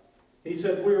 He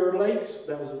said, we were lakes,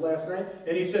 that was his last name,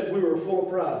 and he said, we were full of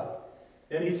pride.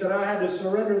 And he said, I had to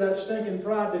surrender that stinking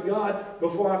pride to God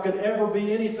before I could ever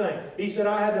be anything. He said,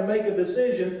 I had to make a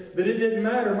decision that it didn't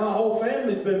matter. My whole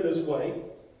family's been this way.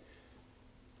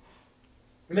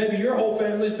 Maybe your whole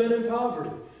family's been in poverty.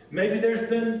 Maybe there's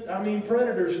been,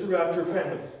 predators throughout your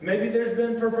family. Maybe there's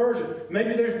been perversion.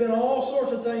 Maybe there's been all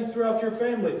sorts of things throughout your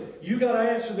family. You got to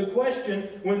answer the question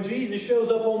when Jesus shows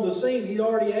up on the scene. He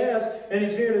already has, and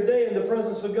he's here today in the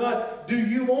presence of God. Do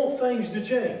you want things to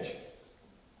change?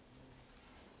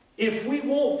 If we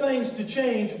want things to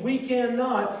change, we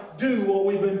cannot do what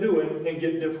we've been doing and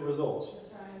get different results.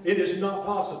 It is not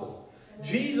possible.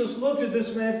 Jesus looked at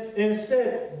this man and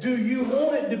said, do you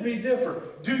want it to be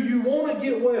different? Do you want to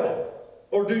get well?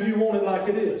 Or do you want it like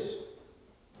it is?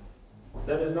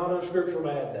 That is not unscriptural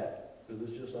to add that, because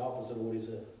it's just the opposite of what he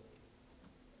said.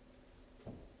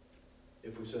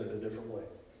 If we said it a different way.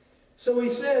 So he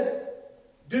said,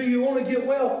 do you want to get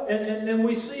well? And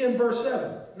we see in verse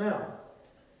 7. Now,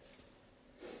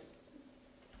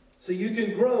 so you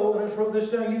can grow, and I wrote this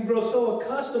down, you can grow so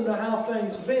accustomed to how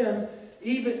things have been,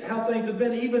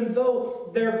 even though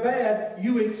they're bad,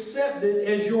 you accept it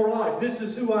as your life. This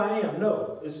is who I am.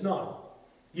 No, it's not.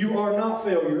 You are not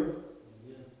failure.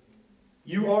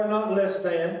 You are not less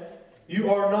than.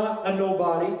 You are not a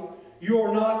nobody. You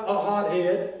are not a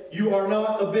hothead. You are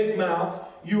not a big mouth.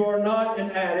 You are not an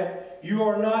addict. You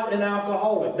are not an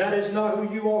alcoholic. That is not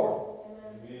who you are.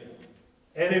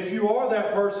 And if you are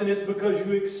that person, it's because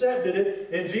you accepted it.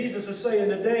 And Jesus is saying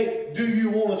today, do you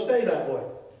want to stay that way?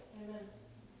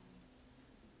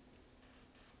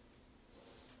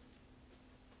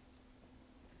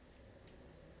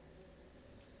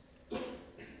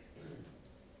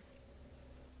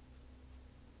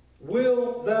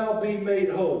 Will thou be made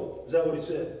whole? Is that what he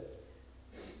said?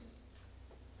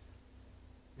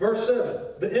 Verse 7.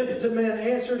 The impotent man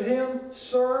answered him,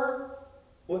 Sir,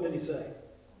 what did he say?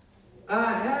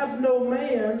 I have no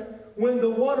man when the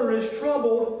water is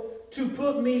troubled to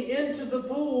put me into the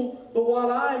pool, but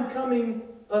while I am coming,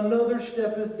 another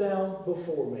steppeth down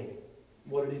before me.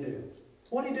 What did he do?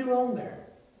 What did he do wrong there?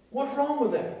 What's wrong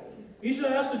with that? You say,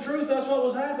 that's the truth, that's what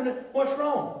was happening. What's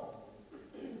wrong?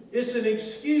 It's an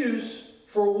excuse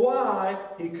for why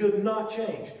he could not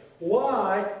change.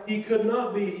 Why he could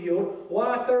not be healed.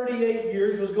 Why 38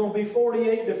 years was going to be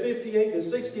 48 to 58 to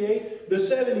 68 to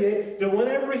 78 to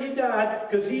whenever he died,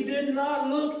 because he did not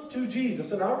look to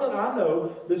Jesus. And I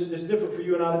know this is different for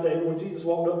you and I today, but when Jesus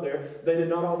walked up there, they did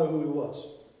not all know who he was.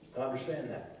 I understand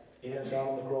that. He had died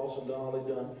on the cross and done all he'd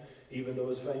done, even though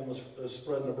his fame was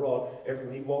spreading abroad.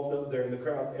 He walked up there in the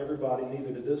crowd, everybody,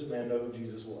 neither did this man know who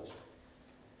Jesus was.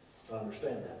 I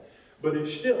understand that. But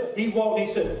it's still, he walked,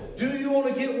 he said, do you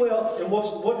want to get well? And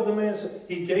what did the man say?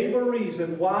 He gave a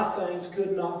reason why things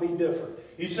could not be different.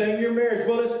 You say in your marriage,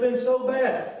 well, it's been so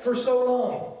bad for so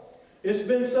long. It's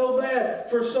been so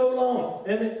bad for so long.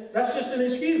 And that's just an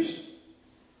excuse.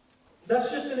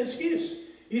 That's just an excuse.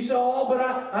 You say, oh, but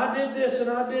I did this and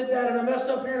I did that and I messed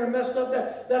up here and I messed up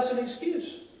that. That's an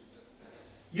excuse.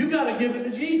 You got to give it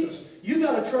to Jesus. You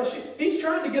got to trust you. He's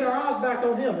trying to get our eyes back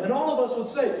on him. And all of us would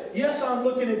say, yes, I'm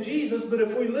looking at Jesus, but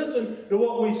if we listen to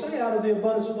what we say out of the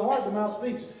abundance of the heart, the mouth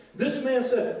speaks. This man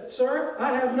said, sir,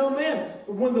 I have no man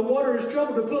when the water is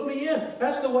troubled to put me in.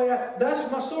 That's the way that's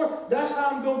my sword. That's how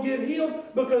I'm going to get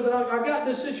healed, because I got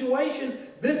this situation.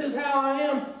 This is how I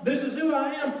am. This is who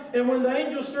I am. And when the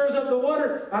angel stirs up the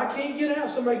water, I can't get out.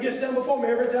 Somebody gets down before me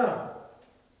every time.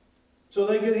 So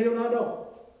they get healed and I don't.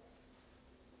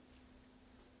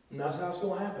 And that's how it's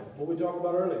going to happen. What we talked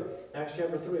about earlier, Acts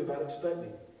chapter 3, about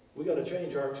expecting. We got to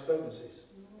change our expectancies.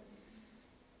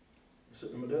 I was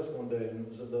sitting at my desk one day, and it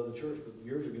was at the other church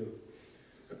years ago.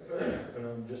 And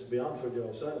I'm just to be honest with you, I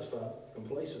was satisfied,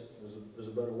 complacent is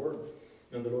a better word.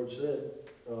 And the Lord said,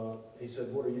 he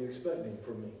said, what are you expecting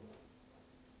from me?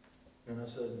 And I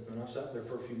said, and I sat there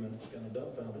for a few minutes, kind of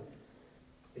dumbfounded.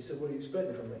 He said, what are you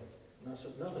expecting from me? And I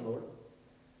said, nothing, Lord.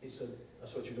 He said,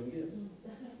 that's what you're going to get.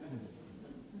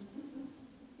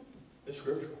 It's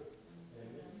scriptural.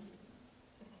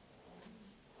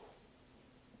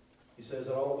 He says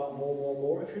it all about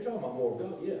more. If you're talking about more of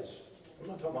God, yes. I'm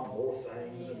not talking about more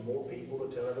things and more people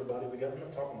to tell everybody we got. I'm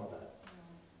not talking about that.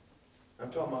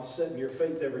 I'm talking about setting your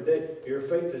faith every day. Your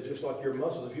faith is just like your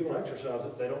muscles. If you don't exercise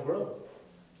it, they don't grow.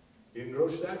 You can grow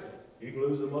stagnant. You can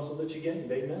lose the muscle that you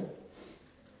gained. Amen.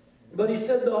 But he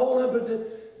said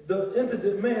the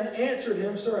impotent man answered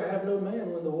him, sir, I have no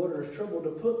man when the water is troubled to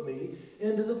put me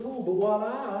into the pool. But while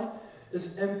I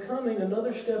am coming,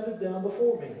 another steppeth down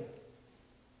before me.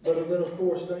 But then, of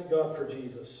course, thank God for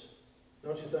Jesus.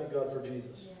 Don't you thank God for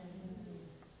Jesus? Yes.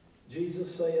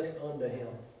 Jesus saith unto him,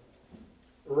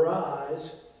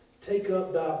 rise, take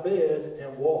up thy bed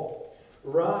and walk.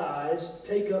 Rise,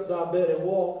 take up thy bed and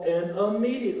walk. And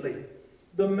immediately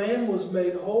the man was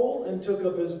made whole and took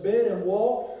up his bed and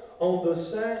walked. On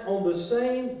the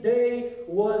same day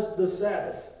was the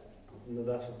Sabbath. No,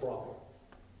 that's the problem.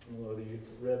 I don't know whether you've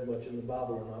read much in the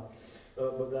Bible or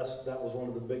not, but that was one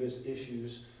of the biggest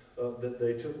issues that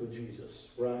they took with Jesus,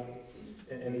 right?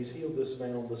 And he's healed this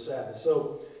man on the Sabbath.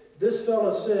 So this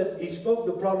fellow said, he spoke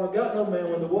the problem, I got no man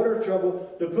when the water is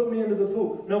troubled to put me into the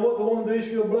pool. Now what the woman with the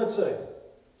issue of blood say?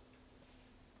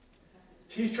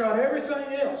 She's tried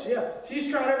everything else. Yeah,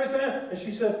 she's tried everything. And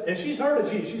she said, and she's heard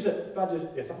of Jesus. She said,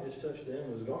 if I just touched the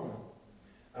hem of his garment,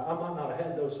 I might not have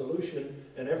had no solution,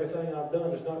 and everything I've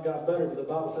done has not got better, but the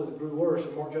Bible says it grew worse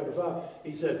in Mark chapter 5.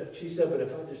 She said, but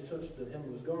if I just touched the hem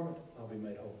of his garment, I'll be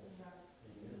made whole.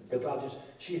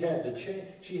 She had to change.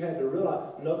 She had to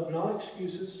realize, not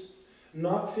excuses.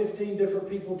 Not 15 different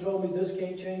people told me this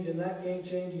can't change and that can't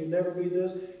change. You'll never be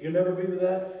this, you'll never be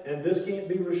that, and this can't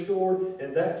be restored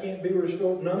and that can't be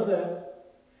restored. None of that.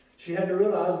 She had to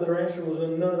realize that her answer was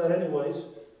in none of that anyways.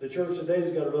 The church today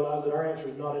has got to realize that our answer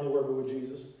is not anywhere but with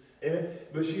Jesus. Amen.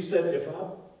 But she said, if I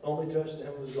only touch the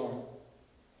hem of his garment,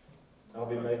 I'll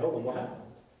be made whole. And what happened?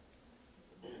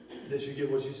 Did she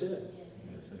get what she said?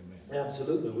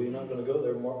 Absolutely. We're not going to go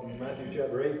there. Matthew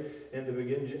chapter 8, in the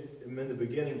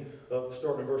beginning,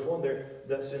 starting in verse 1 there,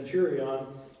 that centurion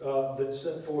that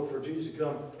sent forth for Jesus to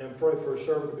come and pray for a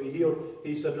servant to be healed,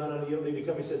 he said, no, you don't need to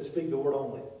come. He said, speak the word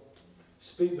only.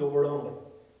 Speak the word only.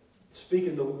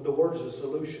 Speaking the words of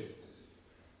solution.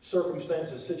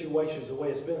 Circumstances, situations, the way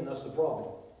it's been, that's the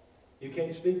problem. You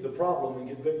can't speak the problem and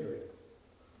get victory.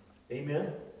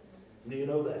 Amen? Do you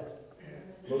know that?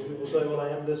 Most people say, well, I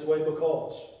am this way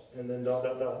because... and then ...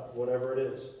 whatever it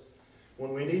is.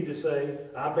 When we need to say,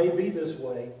 I may be this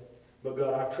way, but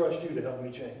God, I trust you to help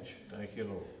me change. Thank you,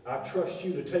 Lord. I trust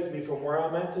you to take me from where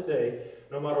I'm at today,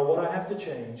 no matter what I have to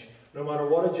change, no matter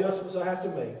what adjustments I have to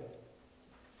make.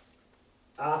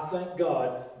 I thank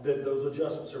God that those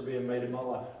adjustments are being made in my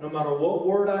life. No matter what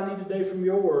word I need today from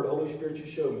your word, Holy Spirit, you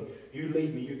show me. You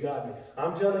lead me. You guide me.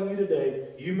 I'm telling you today,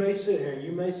 you may sit here and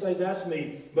you may say, that's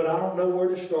me, but I don't know where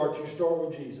to start. You start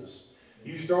with Jesus.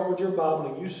 You start with your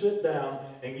Bible and you sit down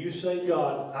and you say,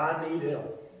 God, I need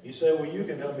help. You say, well, you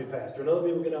can help me, Pastor. And other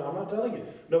people can help. I'm not telling you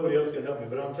nobody else can help me,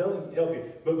 but I'm telling you, help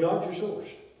you. But God's your source.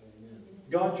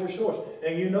 God's your source.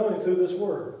 And you know Him through this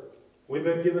Word. We've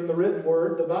been given the written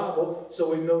Word, the Bible, so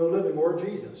we know the living Word,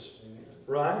 Jesus.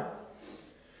 Right?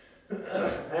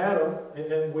 Adam,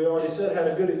 and we already said, had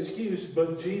a good excuse,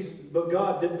 but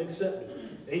God didn't accept it.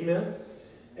 Amen?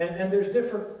 And there's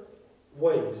different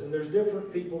ways, and there's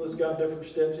different people that's got different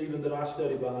steps even that I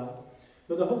study behind.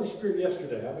 But the Holy Spirit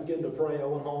yesterday, I began to pray. I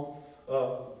went home,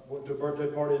 went to a birthday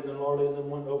party in Raleigh, and then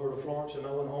went over to Florence, and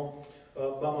I went home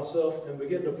by myself and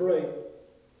began to pray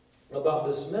about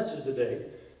this message today.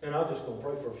 And I'm just going to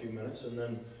pray for a few minutes and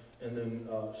then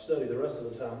study the rest of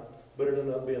the time. But it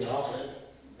ended up being the opposite.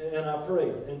 And I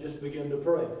prayed and just began to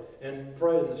pray. And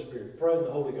pray in the Spirit, pray in the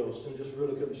Holy Ghost. And just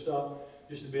really couldn't stop.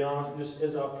 Just to be honest, just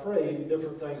as I prayed,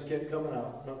 different things kept coming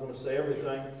out. I'm not going to say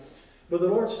everything. But the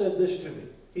Lord said this to me.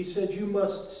 He said, you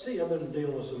must see. I've been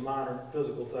dealing with some minor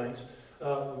physical things.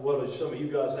 Well, as some of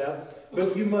you guys have.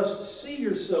 But you must see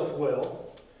yourself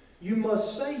well. You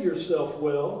must say yourself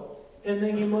well. And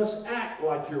then you must act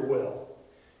like you're well.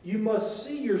 You must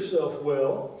see yourself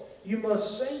well. You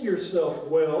must say yourself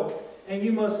well. And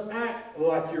you must act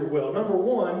like you're well. Number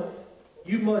one,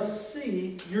 you must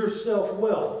see yourself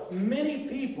well. Many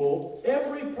people,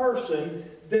 every person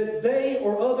that they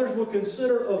or others would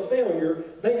consider a failure,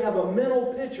 they have a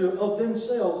mental picture of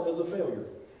themselves as a failure.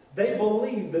 They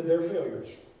believe that they're failures.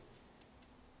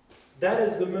 That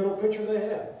is the mental picture they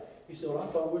have. He said, well, I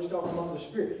thought we were talking about the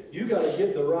Spirit. You got to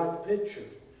get the right picture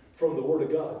from the Word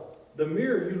of God. The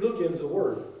mirror you look in is the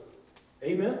Word.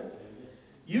 Amen? Amen.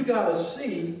 You got to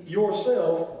see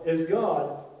yourself as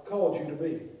God called you to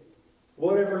be.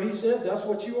 Whatever He said, that's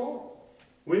what you are.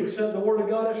 We accept the Word of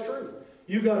God as true.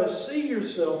 You got to see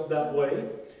yourself that way.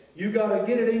 You got to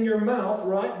get it in your mouth,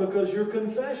 right? Because your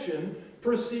confession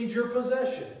precedes your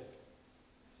possession.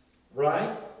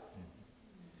 Right?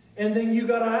 And then you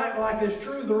got to act like it's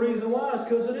true. The reason why is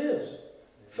because it is.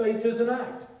 Faith is an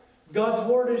act. God's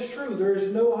Word is true. There is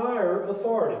no higher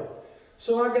authority.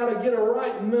 So I got to get a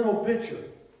right mental picture.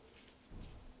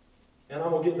 And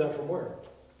I'm going to get that from where?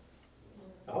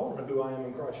 I want to know who I am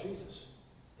in Christ Jesus.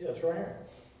 Yes, right here.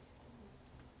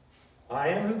 I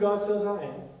am who God says I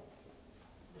am.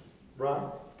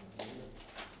 Right?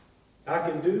 I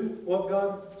can do what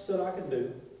God said I can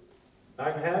do.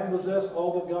 I can have and possess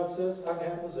all that God says I can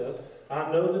have and possess.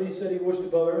 I know that He said He wished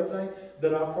above everything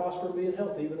that I prosper and be in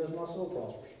health, even as my soul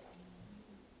prospers.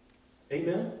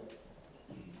 Amen?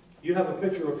 You have a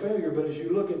picture of failure, but as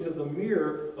you look into the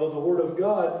mirror of the Word of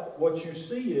God, what you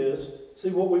see is, see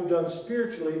what we've done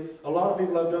spiritually. A lot of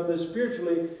people have done this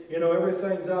spiritually. You know,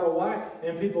 everything's out of whack,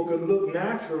 and people could look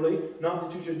naturally, not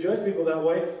that you should judge people that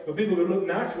way, but people could look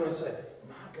naturally and say,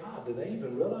 my God, do they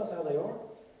even realize how they are?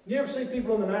 You ever see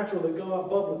people in the natural that go out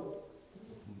public?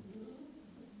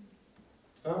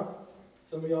 Huh?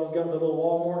 Some of y'all's got the little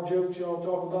Walmart jokes y'all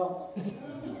talk about.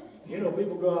 You know,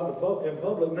 people go out in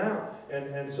public now,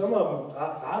 and some of them,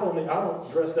 I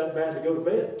don't dress that bad to go to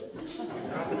bed.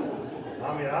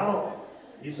 I mean, I don't.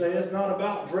 You say it's not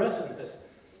about dressing.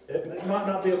 It might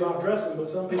not be about dressing, but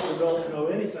some people don't know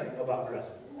anything about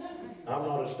dressing. I'm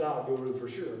not a style guru for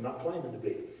sure. I'm not claiming to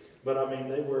be. But I mean,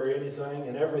 they wear anything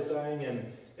and everything,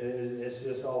 and it's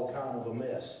just all kind of a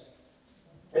mess.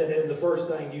 And then the first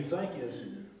thing you think is,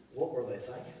 what were they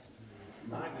thinking?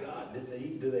 My God,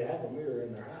 do they have a mirror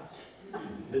in their house?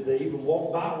 Did they even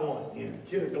walk by one and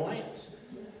get a glance?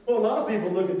 Well, a lot of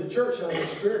people look at the church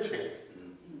spiritually.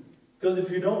 Because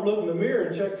if you don't look in the mirror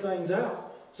and check things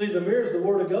out, see, the mirror is the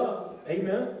Word of God.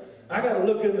 Amen? I got to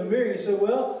look in the mirror and say,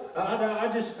 well, I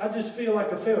just feel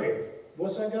like a failure.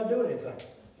 What's that got to do with anything?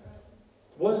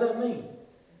 What does that mean?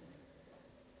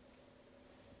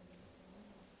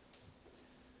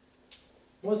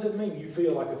 What does it mean you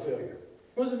feel like a failure?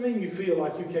 What does it mean you feel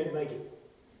like you can't make it?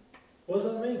 What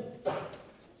does that mean?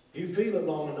 You feel it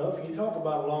long enough, you talk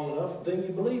about it long enough, then you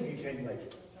believe you can't make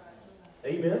it.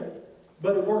 Amen?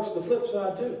 But it works the flip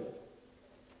side too.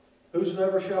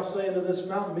 Whosoever shall say unto this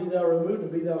mountain, be thou removed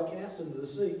and be thou cast into the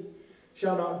sea,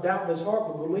 shall not doubt in his heart,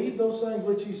 but believe those things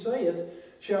which he saith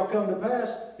shall come to pass,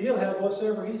 he'll have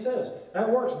whatsoever he says. That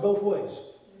works both ways.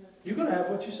 You're going to have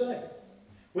what you say.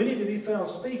 We need to be found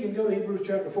speaking. Go to Hebrews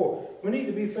chapter 4. We need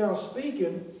to be found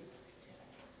speaking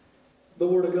the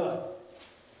Word of God.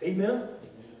 Amen?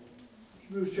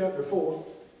 Hebrews chapter 4.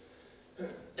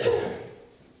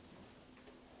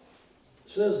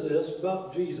 says this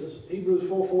about Jesus. Hebrews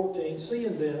 4:14,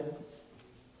 seeing then,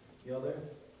 y'all there?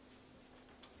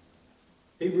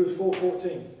 Hebrews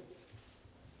 4:14.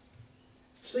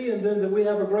 Seeing then that we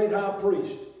have a great high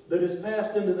priest that is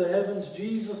passed into the heavens,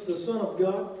 Jesus, the Son of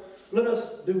God, let us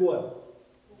do what?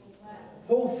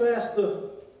 Hold fast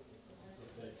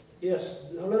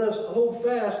let us hold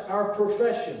fast our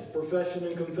profession. Profession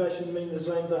and confession mean the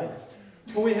same thing.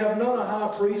 For we have not a high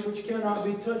priest which cannot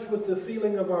be touched with the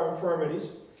feeling of our infirmities,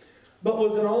 but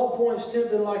was in all points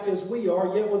tempted like as we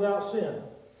are, yet without sin.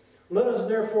 Let us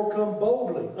therefore come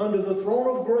boldly under the throne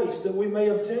of grace, that we may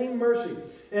obtain mercy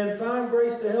and find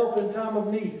grace to help in time of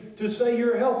need. To say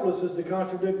you're helpless is to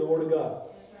contradict the Word of God.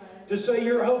 To say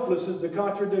you're hopeless is to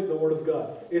contradict the Word of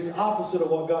God. It's opposite of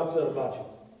what God said about you.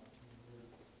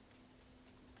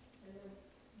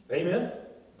 Amen?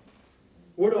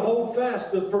 We're to hold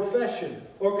fast the profession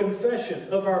or confession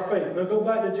of our faith. Now go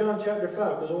back to John chapter 5,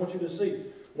 because I want you to see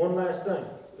one last thing.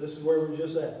 This is where we're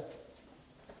just at.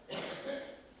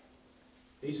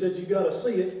 He said you got to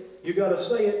see it, you got to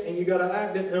say it, and you got to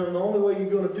act it. And the only way you're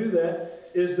going to do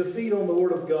that is to feed on the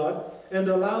Word of God and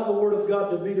allow the Word of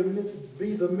God to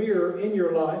be the mirror in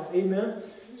your life. Amen?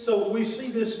 So we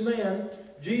see this man,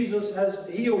 Jesus has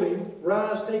healed him.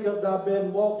 Rise, take up thy bed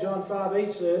and walk, John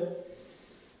 5:8 said.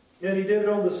 And he did it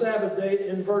on the Sabbath day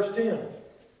in verse 10.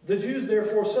 The Jews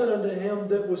therefore said unto him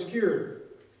that was cured,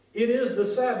 it is the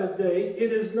Sabbath day,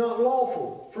 it is not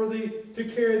lawful for thee to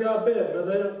carry thy bed. Now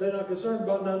they're not concerned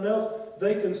about nothing else.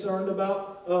 They're concerned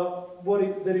about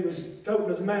that he was toting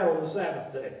his mat on the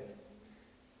Sabbath day.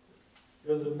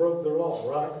 Because they broke their law,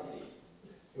 right?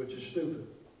 Which is stupid.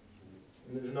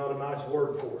 And there's not a nice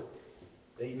word for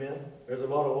it. Amen? There's a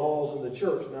lot of laws in the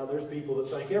church. Now there's people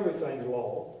that think everything's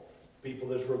law. People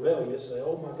that's rebellious say,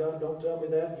 oh my God, don't tell me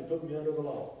that. You put me under the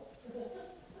law.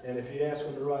 And if you ask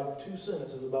them to write 2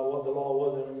 sentences about what the law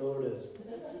was, they don't know what it is.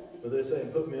 But they say,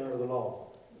 put me under the law.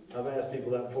 I've asked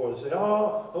people that before. They say,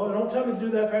 oh, don't tell me to do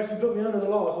that, Pastor. You put me under the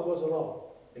law. I said, what's the law?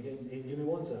 They can give me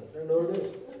 1 sentence. They don't know what it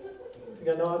is. You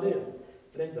got no idea.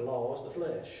 It ain't the law, it's the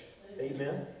flesh.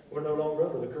 Amen? We're no longer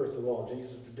under the curse of the law.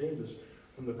 Jesus redeemed us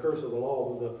from the curse of the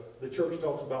law. The church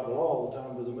talks about the law all the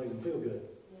time because it makes them feel good.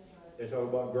 They talk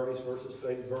about grace versus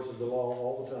faith versus the law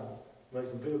all the time. It makes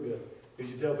them feel good.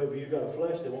 Because you tell people you've got a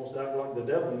flesh that wants to act like the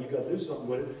devil and you've got to do something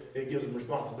with it, it gives them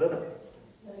responsibility.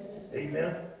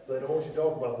 Amen? They don't want you to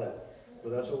talk about that.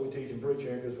 But that's what we teach and preach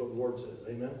here, because what the Word says.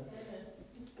 Amen?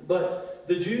 But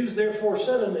the Jews therefore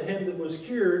said unto him that was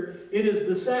cured, it is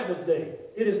the Sabbath day.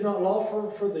 It is not lawful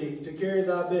for thee to carry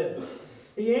thy bed.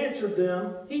 He answered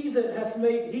them, he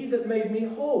that made me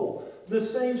whole, the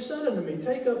same said unto me,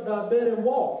 take up thy bed and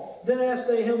walk. Then asked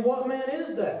they him, what man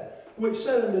is that which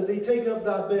said unto thee, take up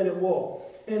thy bed and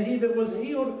walk? And he that was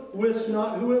healed wist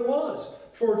not who it was,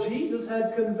 for Jesus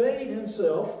had conveyed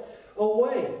himself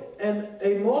away, and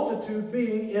a multitude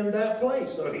being in that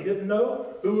place. So he didn't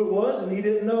know who it was, and he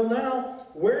didn't know now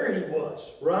where he was,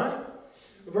 right?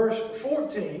 Verse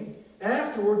 14,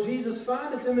 afterward Jesus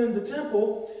findeth him in the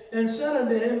temple, and said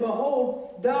unto him,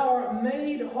 behold, thou art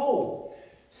made whole.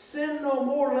 Sin no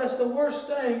more, lest the worst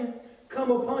thing come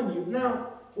upon you. Now,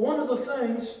 one of the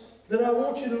things that I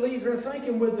want you to leave here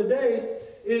thinking with today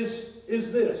is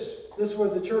this. This is where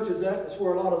the church is at. This is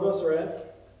where a lot of us are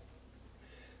at.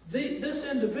 This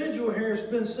individual here has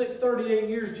been sick 38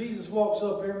 years. Jesus walks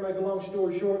up here, make a long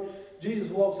story short. Jesus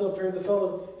walks up here, the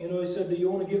fellow, he said, do you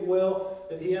want to get well?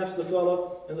 And he asked the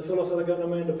fellow, and the fellow said, I got no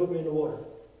man to put me in the water.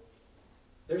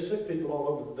 There's sick people all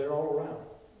over, they're all around.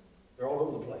 They're all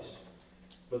over the place.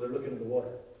 But they're looking at the water.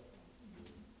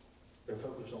 They're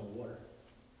focused on the water.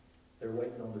 They're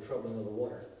waiting on the troubling of the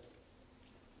water.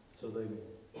 So they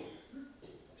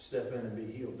step in and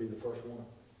be healed, be the first one.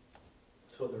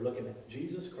 That's what they're looking at.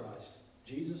 Jesus Christ,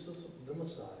 Jesus the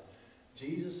Messiah,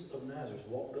 Jesus of Nazareth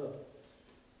walked up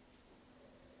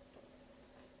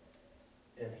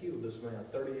and healed this man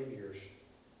 38 years,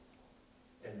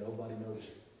 and nobody noticed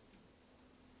it.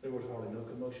 There was hardly no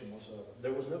commotion whatsoever.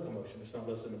 There was no commotion. It's not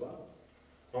listed in the Bible.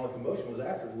 The only commotion was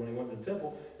afterwards when he went to the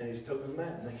temple and he's toting the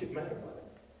mat, and they get mad about it.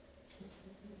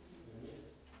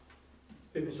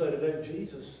 People say today,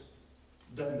 Jesus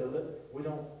doesn't deliver.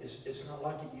 It's not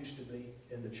like it used to be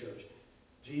in the church.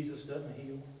 Jesus doesn't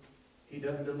heal. He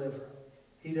doesn't deliver.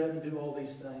 He doesn't do all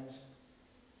these things.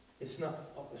 It's not,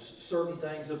 certain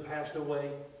things have passed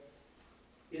away.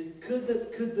 Could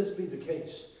this be the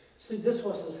case? See, this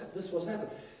was happening.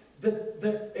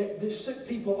 There's sick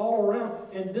people all around,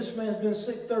 and this man's been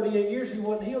sick 38 years. He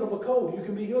wasn't healed of a cold. You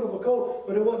can be healed of a cold,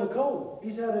 but it wasn't a cold.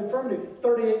 He's had an infirmity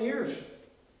 38 years.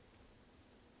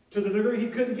 To the degree he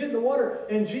couldn't get in the water.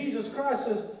 And Jesus Christ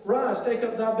says, rise, take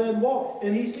up thy bed and walk.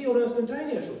 And he's healed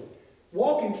instantaneously.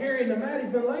 Walking, carrying the mat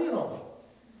he's been laying on.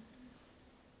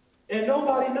 And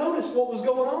nobody noticed what was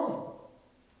going on.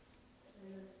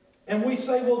 And we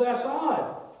say, well, that's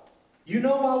odd. You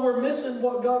know why we're missing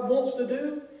what God wants to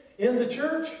do in the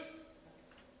church?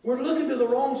 We're looking to the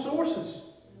wrong sources.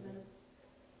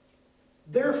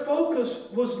 Their focus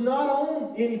was not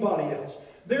on anybody else.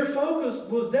 Their focus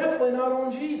was definitely not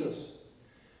on Jesus.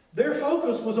 Their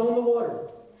focus was on the water.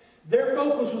 Their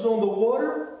focus was on the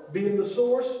water being the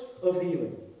source of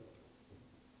healing.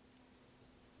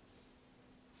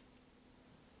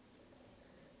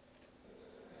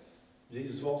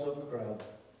 Jesus walks up in the crowd,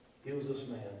 heals this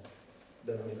man,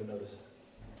 they don't even notice it.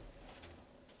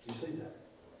 You see that?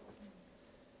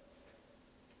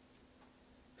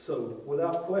 So,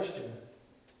 without question,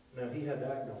 now he had to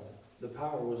act on it. The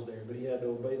power was there, but he had to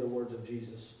obey the words of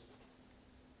Jesus.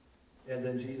 And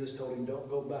then Jesus told him, don't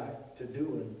go back to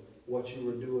doing what you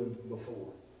were doing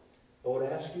before. I would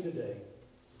ask you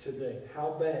today,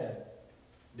 how bad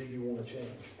do you want to change?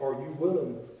 Are you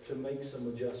willing to make some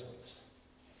adjustments?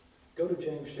 Go to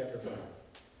James chapter 5.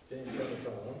 James chapter 5.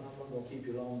 I'm not going to keep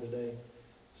you long today.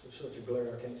 It's such a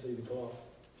glare I can't see the clock.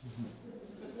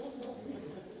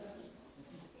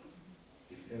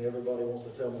 And everybody wants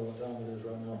to tell me what time it is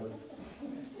right now, but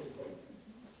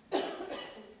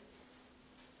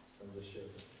I'm just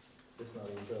joking. It's not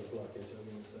even 12 o'clock yet. I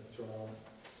mean, it's right on.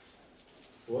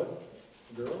 What?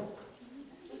 Girl?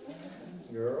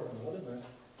 Girl? Not in there.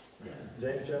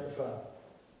 James chapter 5.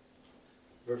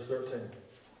 Verse 13.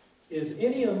 Is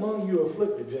any among you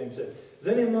afflicted, James said. Is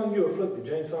any among you afflicted?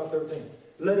 James 5:13.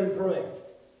 Let him pray.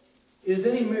 Is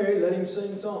any merry? Let him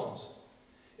sing psalms.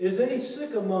 Is any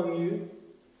sick among you?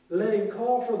 Let him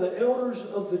call for the elders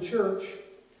of the church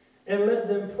and let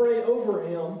them pray over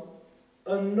him,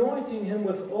 anointing him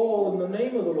with oil in the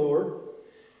name of the Lord.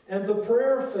 And the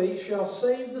prayer of faith shall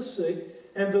save the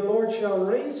sick, and the Lord shall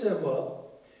raise him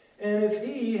up. And if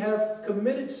he have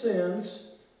committed sins,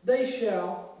 they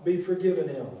shall be forgiven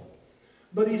him.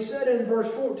 But he said in verse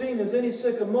 14, is any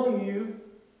sick among you?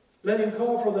 Let him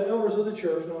call for the elders of the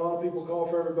church. Now, a lot of people call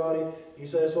for everybody. You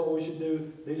say that's what we should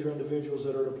do. These are individuals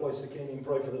that are at a place that can't even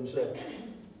pray for themselves.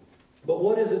 But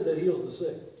what is it that heals the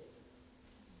sick?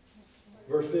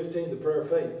 Verse 15, the prayer of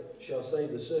faith shall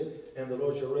save the sick, and the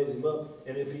Lord shall raise him up.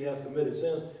 And if he hath committed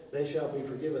sins, they shall be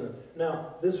forgiven them.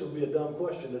 Now, this would be a dumb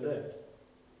question today.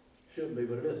 Shouldn't be,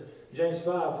 but it is. James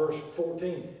 5, verse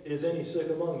 14, is any sick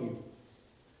among you?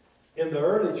 In the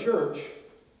early church,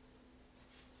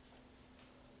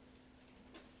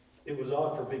 it was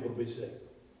odd for people to be sick.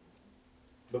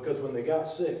 Because when they got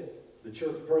sick, the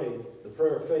church prayed the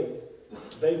prayer of faith.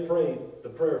 They prayed the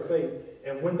prayer of faith.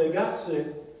 And when they got sick,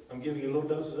 I'm giving you little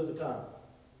doses at a time.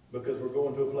 Because we're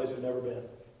going to a place we've never been.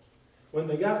 When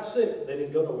they got sick, they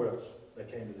didn't go nowhere else. They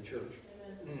came to the church.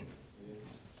 Amen.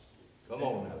 Come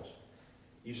on now.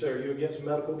 You say, are you against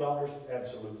medical doctors?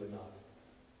 Absolutely not.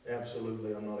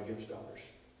 Absolutely, I'm not against doctors.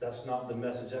 That's not the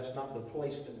message. That's not the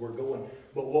place that we're going.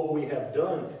 But what we have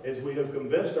done is we have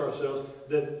convinced ourselves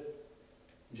that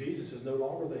Jesus is no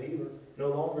longer the healer, no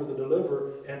longer the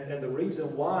deliverer. And the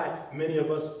reason why many of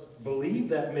us believe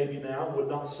that maybe now, would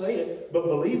not say it, but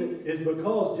believe it, is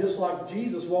because just like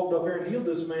Jesus walked up here and healed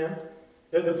this man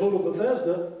at the pool of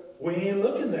Bethesda, we ain't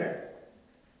looking there.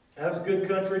 That's good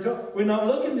country talk. We're not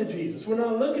looking to Jesus. We're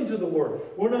not looking to the Word.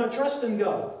 We're not trusting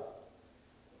God.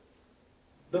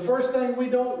 The first thing we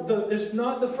don't, it's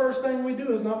not the first thing we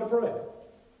do is not to pray.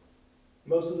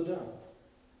 Most of the time.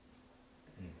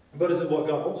 But is it what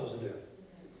God wants us to do?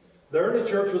 The early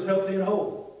church was healthy and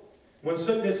whole. When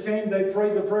sickness came, they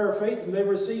prayed the prayer of faith and they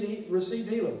received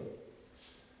healing.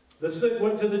 The sick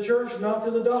went to the church, not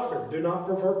to the doctor. Do not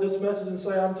pervert this message and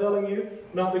say, I'm telling you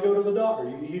not to go to the doctor.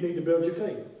 You need to build your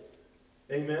faith.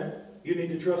 Amen? You need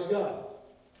to trust God.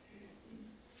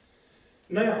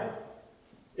 Now,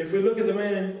 if we look at the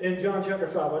man in John chapter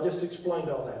 5, I just explained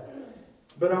all that.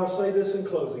 But I'll say this in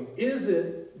closing. Is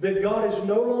it that God is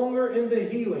no longer in the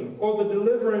healing or the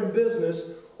delivering business,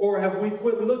 or have we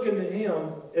quit looking to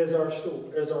Him as our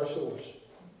source?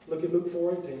 Look at Luke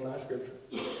 4:18, last scripture.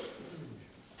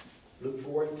 Luke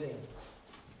 4:18.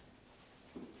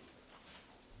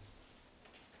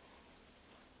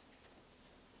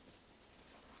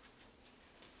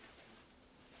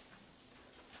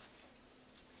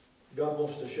 God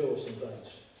wants to show us some things.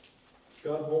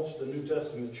 God wants the New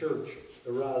Testament church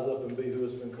to rise up and be who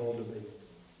it's been called to be.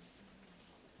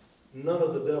 None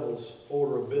of the devil's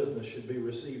order of business should be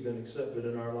received and accepted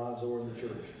in our lives or in the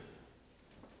church.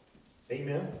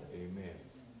 Amen? Amen.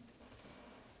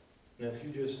 Now, if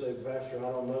you just say, Pastor, I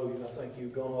don't know, I think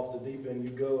you've gone off the deep end, you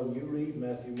go and you read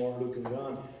Matthew, Mark, Luke, and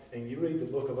John, and you read the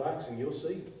book of Acts, and you'll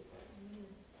see.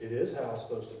 It is how it's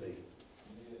supposed to be.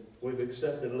 We've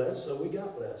accepted less, so we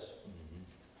got less.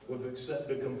 We've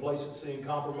accepted complacency and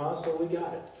compromise, so we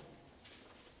got it.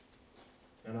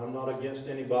 And I'm not against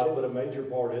anybody, but a major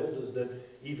part is that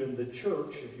even the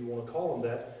church, if you want to call them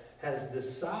that, has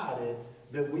decided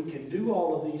that we can do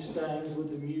all of these things with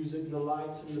the music, the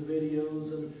lights, and the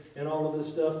videos, and all of this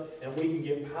stuff, and we can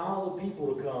get piles of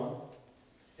people to come,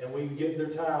 and we can get their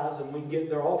tithes, and we can get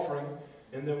their offering,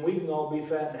 and then we can all be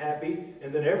fat and happy,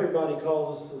 and then everybody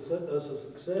calls us a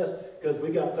success because we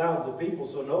got thousands of people,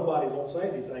 so nobody won't say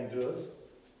anything to us.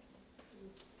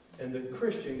 And the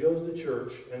Christian goes to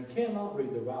church and cannot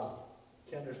read the Bible.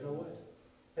 There's no way.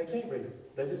 They can't read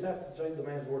it. They just have to take the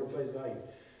man's word at face value.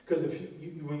 Because if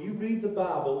when you read the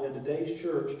Bible in today's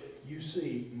church, you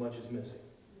see much is missing.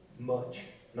 Much.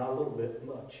 Not a little bit,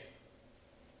 much.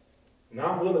 And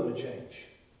I'm willing to change.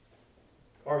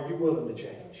 Are you willing to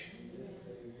change?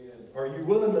 Are you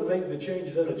willing to make the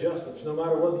changes and adjustments, no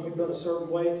matter whether you've been a certain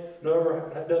way, it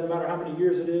doesn't matter how many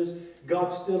years it is,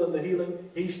 God's still in the healing,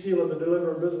 He's still in the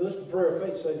delivering business. This is the prayer of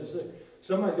faith saves the sick.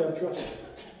 Somebody's got to trust Him.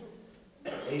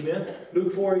 Amen.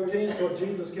 Luke 4:18 is what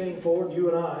Jesus came for, and you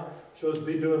and I are supposed to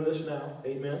be doing this now.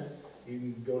 Amen. You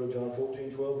can go to John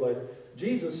 14:12 later.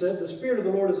 Jesus said, the Spirit of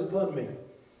the Lord is upon me.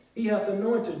 He hath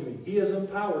anointed me. He has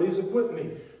empowered. He has equipped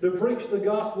me to preach the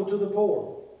gospel to the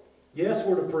poor. Yes,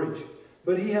 we're to preach.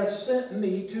 But He has sent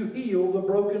me to heal the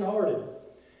brokenhearted.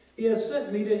 He has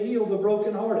sent me to heal the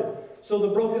brokenhearted. So the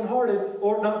brokenhearted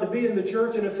ought not to be in the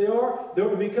church, and if they are, they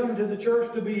ought to be coming to the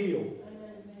church to be healed.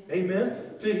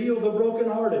 Amen. To heal the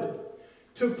brokenhearted.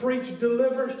 To preach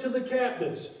deliverance to the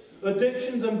captives.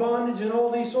 Addictions and bondage and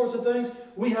all these sorts of things.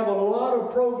 We have a lot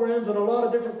of programs and a lot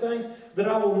of different things that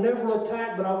I will never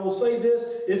attack, but I will say this,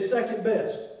 it's second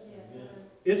best.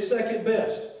 It's second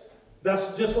best.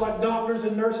 That's just like doctors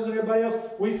and nurses and everybody else.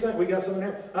 We got some in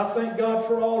here. I thank God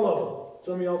for all of them.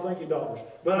 Some of y'all thank you doctors.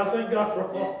 But I thank God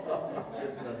for all of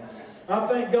them. I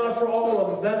thank God for all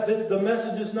of them. The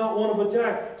message is not one of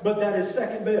attack, but that is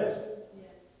second best.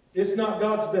 It's not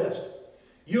God's best.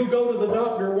 You'll go to the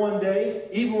doctor one day,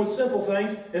 even with simple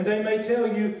things, and they may tell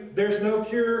you there's no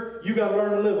cure. You got to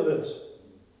learn to live with this.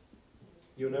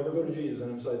 You'll never go to Jesus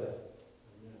and Him say that.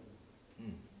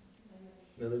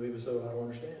 Now, the people say, I don't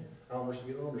understand.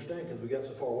 You don't understand because we got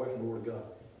so far away from the Word of God.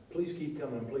 Please keep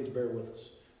coming and please bear with us.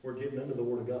 We're getting into the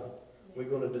Word of God. We're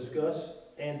going to discuss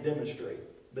and demonstrate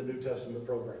the New Testament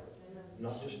program.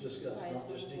 Not just discuss, not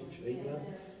just teach. Amen?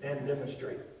 And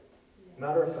demonstrate.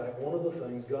 Matter of fact, one of the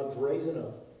things God's raising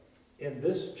up in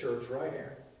this church right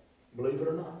here, believe it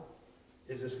or not,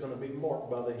 is it's going to be marked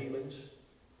by the healings,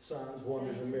 signs,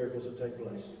 wonders, and miracles that take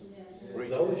place.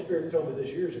 The Holy Spirit told me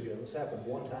this years ago. This happened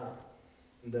one time.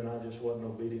 And then I just wasn't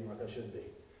obedient like I should be.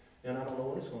 And I don't know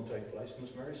when it's going to take place.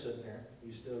 Miss Mary's sitting there.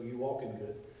 You walking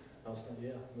good. I was thinking,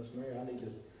 yeah, Miss Mary, I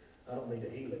don't need a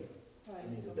healing. I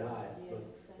need a diet. But,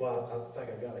 well, I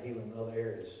think I got a healing in other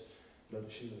areas.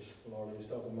 But Lord, he was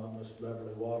talking about Miss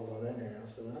Beverly waddling in there. And I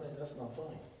said, that's not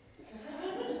funny.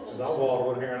 Because I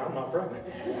waddle in here and I'm not pregnant.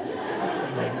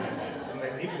 It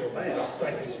made me feel bad. I'm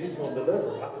thinking she's going to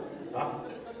deliver.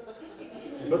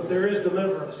 But there is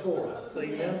deliverance for us.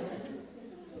 Amen?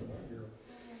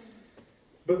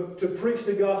 But to preach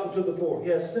the gospel to the poor. He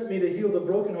has sent me to heal the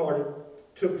brokenhearted,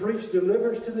 to preach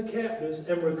deliverance to the captives,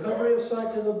 and recovery of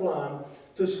sight to the blind,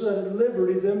 to set at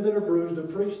liberty them that are bruised, to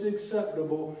preach the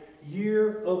acceptable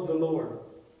year of the Lord.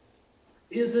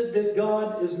 Is it that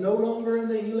God is no longer in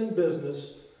the healing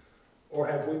business, or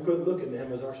have we quit looking to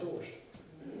Him as our source?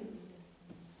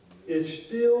 It's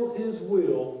still His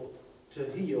will to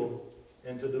heal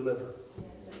and to deliver.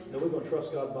 Now we're going to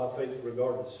trust God by faith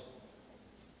regardless.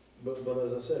 But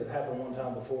as I said, it happened one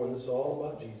time before, and this is all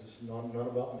about Jesus, none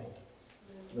about me.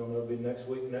 No, it'll be next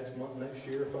week, next month, next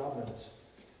year, 5 minutes.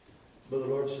 But the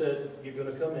Lord said, you're going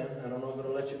to come in, and I'm not going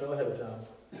to let you know ahead of time.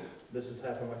 This has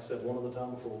happened, like I said, one other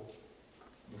time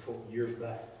before years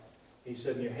back. He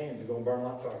said, and your hands are going to burn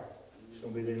like fire. It's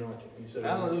going to be the anointing. He said,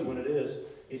 when it is,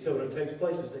 He said, when it takes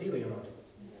place, it's the healing anointing.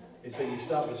 He said, you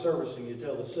stop the service and you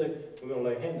tell the sick, we're going to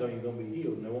lay hands on you, you're going to be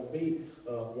healed. And there won't be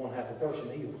one half a person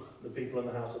healed. The people in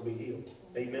the house will be healed.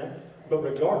 Amen? But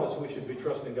regardless, we should be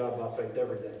trusting God by faith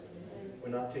every day. We're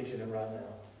not teaching it right now.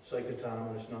 Sake of time,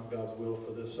 and it's not God's will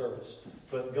for this service.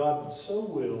 But God so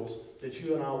wills that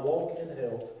you and I walk in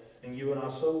health, and you and I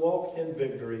so walk in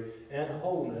victory and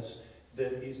wholeness,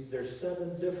 that there's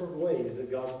 7 different ways that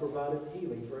God's provided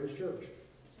healing for His church.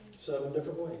 7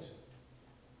 different ways.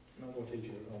 I'm not going to teach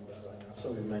you on that right now.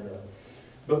 Some of you may know.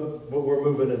 But we're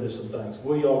moving into some things.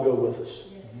 Will you all go with us?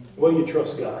 Will you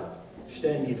trust God?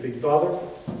 Stand to your feet. Father,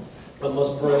 I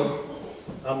must pray.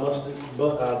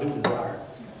 But I do desire.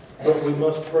 But we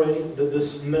must pray that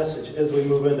this message, as we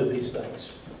move into these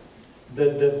things,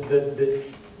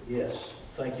 yes,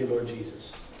 thank you, Lord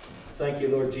Jesus. Thank you,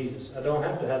 Lord Jesus. I don't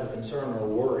have to have a concern or a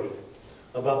worry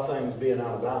about things being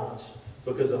out of balance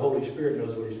because the Holy Spirit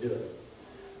knows what He's doing.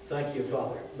 Thank you,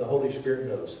 Father. The Holy Spirit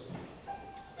knows.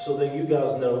 So that you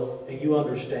guys know and you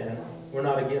understand, we're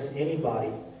not against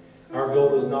anybody. Our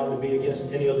goal is not to be against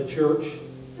any other church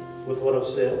with what I've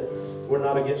said. We're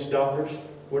not against doctors.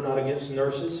 We're not against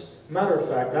nurses. Matter of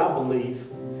fact, I believe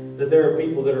that there are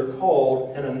people that are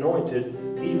called and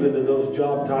anointed even to those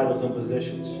job titles and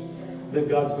positions that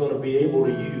God's going to be able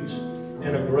to use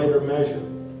in a greater measure.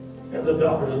 And the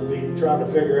doctors will be trying to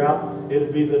figure out,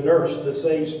 it'll be the nurse, the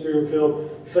saved,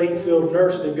 spirit-filled, faith-filled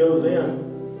nurse that goes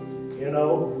in, you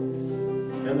know,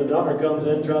 and the doctor comes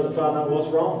in and tries to find out what's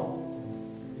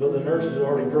wrong. But the nurse has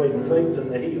already prayed in faith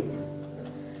and they healed.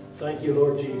 Thank you,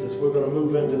 Lord Jesus. We're going to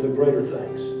move into the greater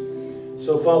things.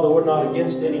 So, Father, we're not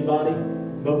against anybody,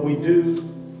 but we do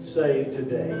say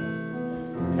today,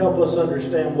 help us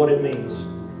understand what it means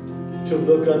to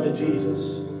look unto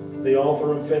Jesus, the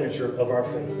author and finisher of our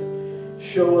faith.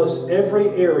 Show us every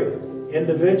area,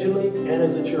 individually and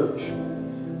as a church,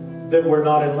 that we're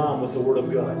not in line with the Word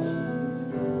of God.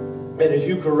 And as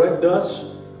you correct us,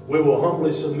 we will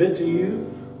humbly submit to you.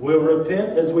 We'll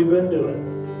repent as we've been doing.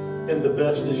 And the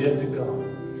best is yet to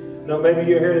come. Now, maybe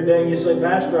you're here today and you say,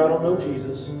 Pastor, I don't know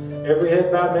Jesus. Every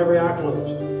head bowed and every eye closed.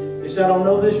 You say, I don't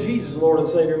know this Jesus, Lord and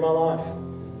Savior of my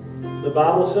life. The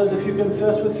Bible says if you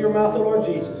confess with your mouth the Lord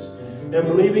Jesus and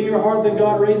believe in your heart that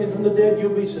God raised Him from the dead,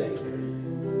 you'll be saved.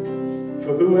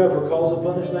 For whoever calls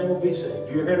upon His name will be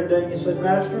saved. You're here today and you say,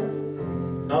 Pastor,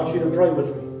 I want you to pray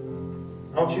with me.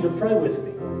 I want you to pray with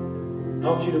me. I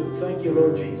want you to thank you,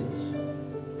 Lord Jesus.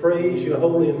 Praise your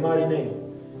holy and mighty name.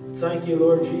 Thank you,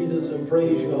 Lord Jesus, and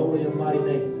praise your holy and mighty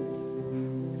name.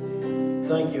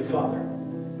 Thank you, Father.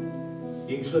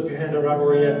 You can slip your hand up right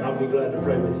where you're at, and I'll be glad to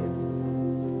pray with you.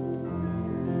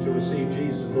 To receive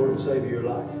Jesus, Lord and Savior of your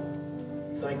life.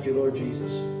 Thank you, Lord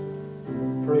Jesus.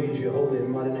 Praise your holy and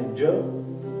mighty name. Joe,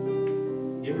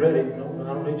 get ready. No,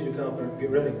 I don't need you to come up there.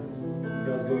 Get ready.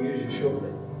 God's going to use you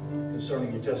shortly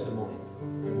concerning your testimony.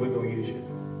 And we're going to use you.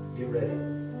 Get ready.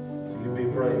 So you be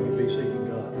praying, you be seeking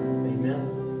God. Amen.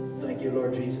 Thank you,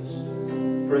 Lord Jesus.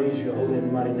 Praise your holy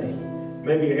and mighty name.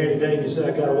 Maybe you're here today and you say,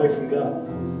 I got away from God.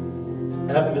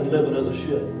 I haven't been living as I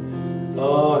should.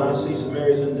 Oh, and I see some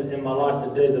areas in my life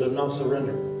today that have not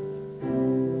surrendered.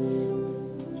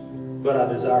 But I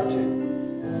desire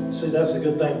to. See, that's the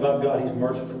good thing about God. He's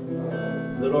merciful.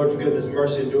 The Lord's goodness and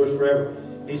mercy endures forever.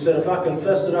 He said, if I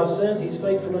confess that I've sinned, He's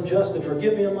faithful and just to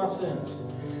forgive me of my sins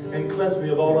and cleanse me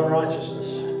of all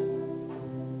unrighteousness.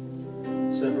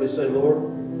 Simply say,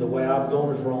 Lord, the way I've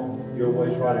gone is wrong. Your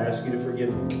way's right. I ask you to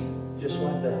forgive me. Just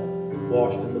like that.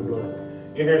 Washed in the blood.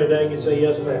 You're here today and you say,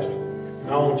 yes, Pastor.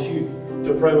 I want you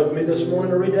to pray with me this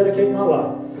morning to rededicate my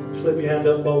life. Slip your hand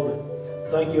up boldly.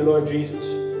 Thank you, Lord Jesus.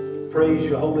 Praise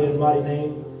your holy and mighty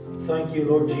name. Thank you,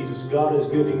 Lord Jesus. God is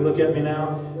good. You can look at me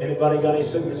now. Anybody got any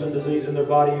sickness and disease in their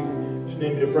body you just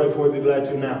need me to pray for you, be glad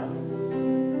to now.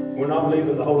 We're not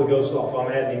leaving the Holy Ghost off.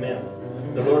 I'm adding Him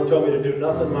in. The Lord told me to do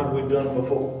nothing like we've done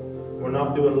before. We're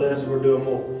not doing less, we're doing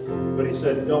more. But He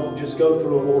said, don't just go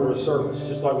through an order of service,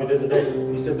 just like we did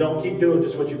today. He said, don't keep doing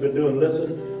just what you've been doing.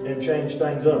 Listen and change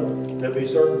things up. There'll be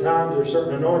certain times or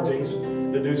certain anointings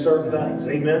to do certain things.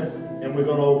 Amen? And we're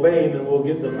going to obey Him and we'll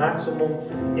get the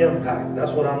maximum impact.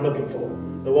 That's what I'm looking for,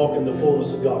 to walk in the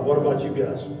fullness of God. What about you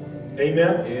guys?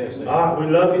 Amen? Yes. Amen. All right, we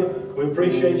love you. We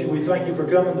appreciate you. We thank you for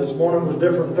coming. This morning was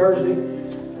different Thursday.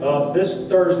 This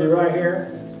Thursday right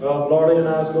here, Lardy and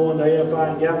I is going to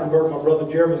AFI in Gatlinburg. My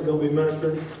brother Jeremy's going to be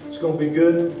ministering. It's going to be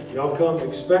good. Y'all come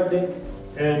expecting.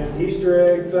 And Easter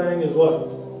egg thing is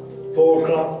what? 4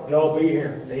 o'clock. Y'all be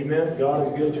here. Amen. God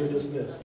is good. You're dismissed.